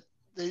guess that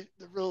the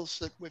rules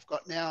that we've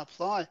got now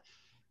apply.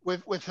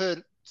 We've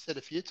heard said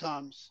a few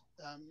times,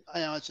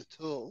 AI is a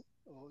tool,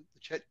 or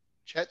the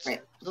chat's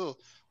Right. a tool.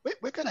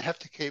 We're going to have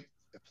to keep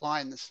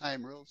applying the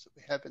same rules that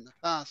we have in the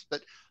past.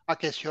 But I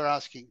guess you're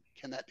asking,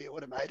 can that be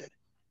automated?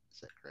 Is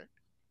that correct?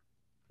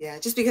 Yeah,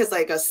 just because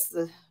like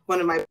one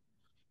of my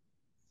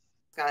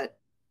got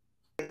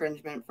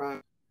infringement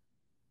from,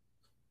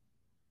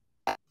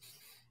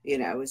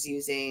 was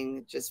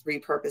using just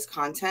repurposed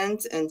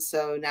content, and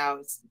so now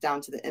it's down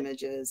to the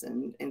images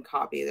and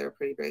copy. They're a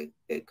pretty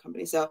big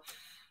company. So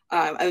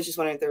I was just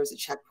wondering if there was a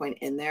checkpoint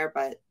in there,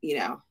 but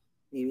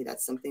maybe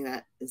that's something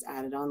that is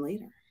added on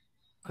later.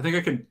 I think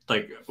I could,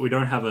 we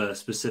don't have a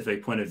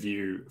specific point of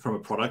view from a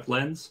product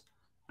lens,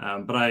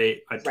 but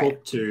I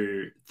talk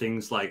to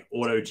things like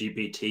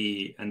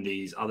AutoGPT and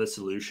these other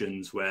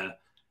solutions where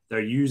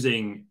they're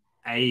using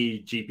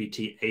a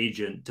GPT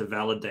agent to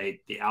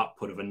validate the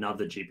output of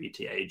another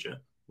GPT agent,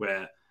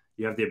 where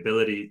you have the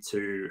ability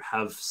to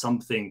have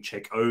something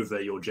check over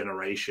your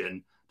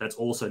generation that's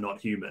also not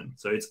human.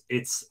 So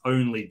its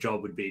only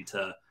job would be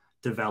to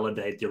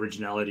validate the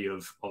originality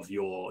of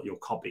your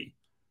copy.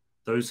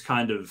 Those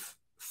kind of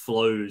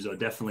flows are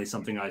definitely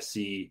something I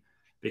see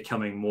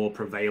becoming more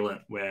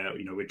prevalent, where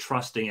we're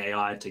trusting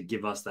AI to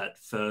give us that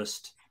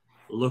first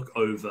look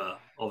over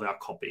of our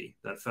copy,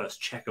 that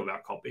first check of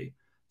our copy.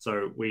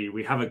 So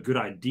we have a good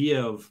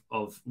idea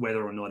of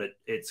whether or not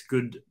it's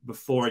good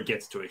before it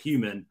gets to a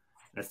human.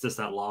 It's just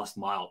that last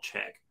mile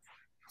check.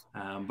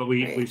 But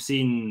we've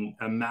seen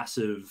a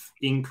massive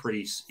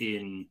increase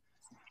in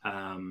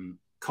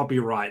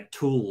copyright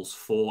tools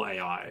for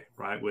AI,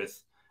 right? With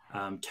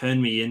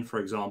Turn Me In, for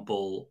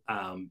example,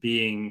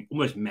 being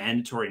almost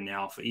mandatory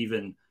now for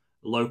even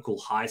local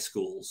high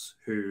schools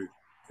who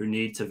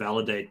need to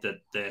validate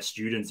that their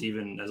students,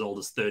 even as old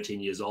as 13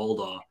 years old,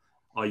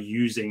 are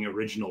using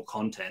original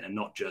content and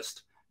not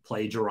just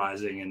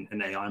plagiarizing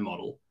an AI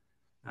model.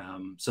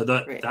 So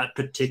that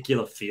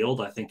particular field,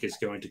 I think, is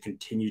going to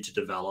continue to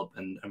develop,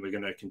 and we're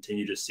going to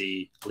continue to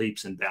see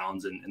leaps and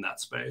bounds in that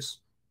space.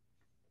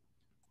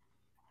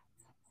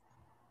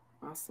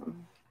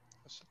 Awesome.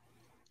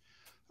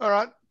 All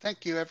right.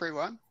 Thank you,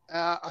 everyone.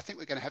 I think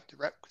we're going to have to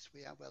wrap because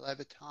we are well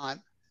over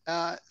time.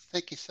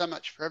 Thank you so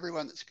much for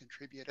everyone that's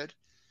contributed.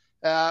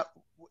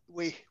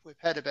 We've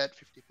had about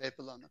 50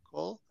 people on the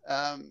call,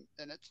 and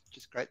it's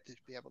just great to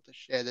be able to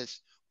share this.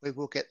 We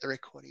will get the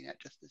recording out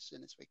just as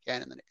soon as we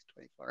can in the next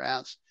 24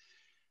 hours.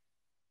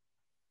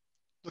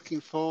 Looking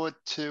forward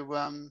to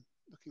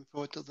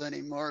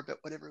learning more about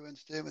what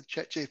everyone's doing with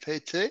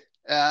ChatGPT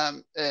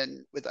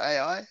and with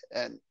AI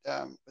and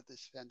with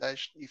this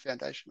new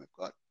foundation we've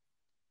got.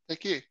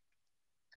 Thank you.